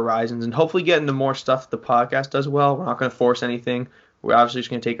broaden our horizons and hopefully get into more stuff the podcast does well. We're not going to force anything. We're obviously just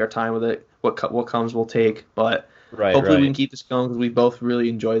going to take our time with it. What comes we'll take, but hopefully we can keep this going because we both really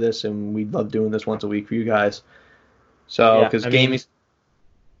enjoy this and we love doing this once a week for you guys. So because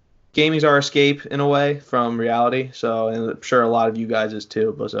gaming's our escape in a way from reality. So and I'm sure a lot of you guys is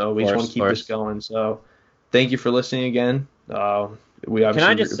too. But so we just want to keep this going. So thank you for listening again. We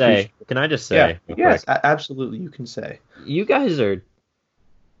obviously Can I just say? Yeah, yes, absolutely. You can say. You guys are.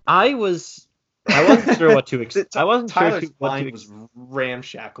 I wasn't sure what to expect. I wasn't Tyler's sure what mind was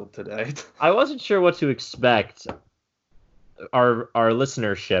ramshackled today. I wasn't sure what to expect. Our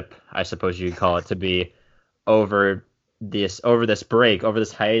listenership, I suppose you'd call it, to be over this break, over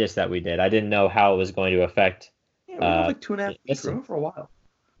this hiatus that we did. I didn't know how it was going to affect. Yeah, we had like 2.5 weeks for a while.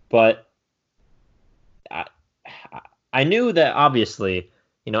 But I knew that obviously,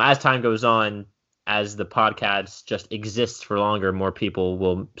 as time goes on, as the podcast just exists for longer, more people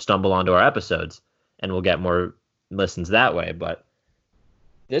will stumble onto our episodes and we'll get more listens that way. But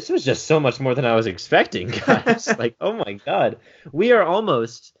this was just so much more than I was expecting, guys. Like, oh my God. We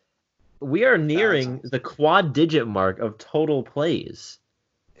are nearing the quad digit mark of total plays.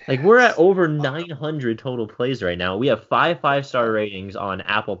 Like, we're at over 900 total plays right now. We have 5-star ratings on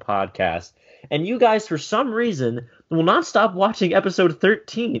Apple Podcasts. And you guys, for some reason, will not stop watching episode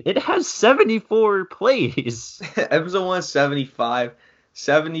 13. It has 74 plays. Episode 1 is 75.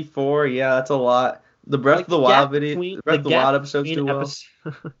 74, yeah, that's a lot. The Breath of the Wild video, the Breath of the Wild episodes do well.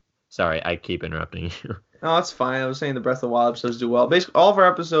 Sorry, I keep interrupting you. No, that's fine. I was saying the Breath of the Wild episodes do well. Basically, all of our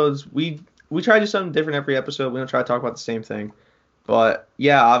episodes, we try to do something different every episode. We don't try to talk about the same thing. But,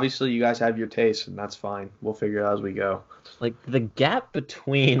 yeah, obviously you guys have your taste, and that's fine. We'll figure it out as we go. Like, the gap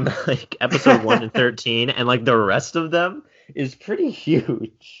between, like, episode 1 and 13 and, like, the rest of them is pretty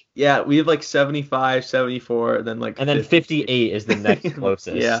huge. Yeah, we have, like, 75, 74, then, like... And then 58 is the next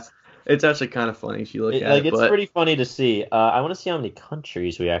closest. Yeah, it's actually kind of funny if you look at it. Like, it's pretty funny to see. I want to see how many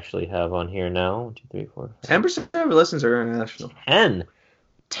countries we actually have on here now. 1, 2, 3, 4, 5. 10% of our listeners are international.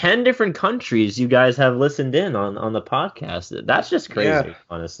 10 different countries you guys have listened in on the podcast. That's just crazy,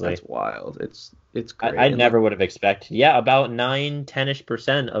 honestly. That's wild. It's great. I never would have expected. Yeah, about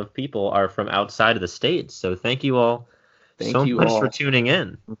 10-ish% of people are from outside of the States. So thank you all so much for tuning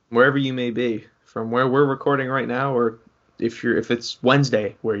in. Wherever you may be, from where we're recording right now, or if it's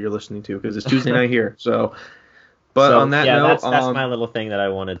Wednesday where you're listening to, because it's Tuesday night here. So, on that note, that's my little thing that I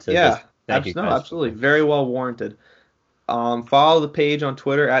wanted to. Thank you guys. No, absolutely, very well warranted. Follow the page on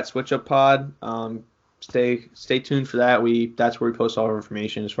Twitter at SwitchUpPod. Stay tuned for that. That's where we post all our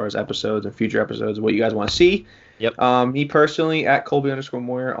information as far as episodes and future episodes, what you guys want to see. Yep. Me personally at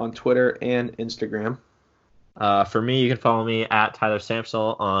Colby_Moyer on Twitter and Instagram. For me, you can follow me at Tyler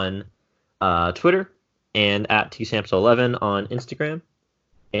Samsel on Twitter and at TSamsel11 on Instagram.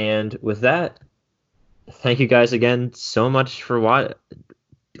 And with that, thank you guys again so much for watching.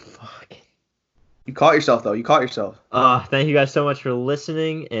 You caught yourself, though. You caught yourself. Thank you guys so much for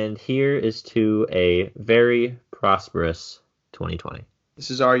listening, and here is to a very prosperous 2020.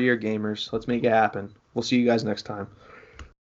 This is our year, gamers. Let's make it happen. We'll see you guys next time.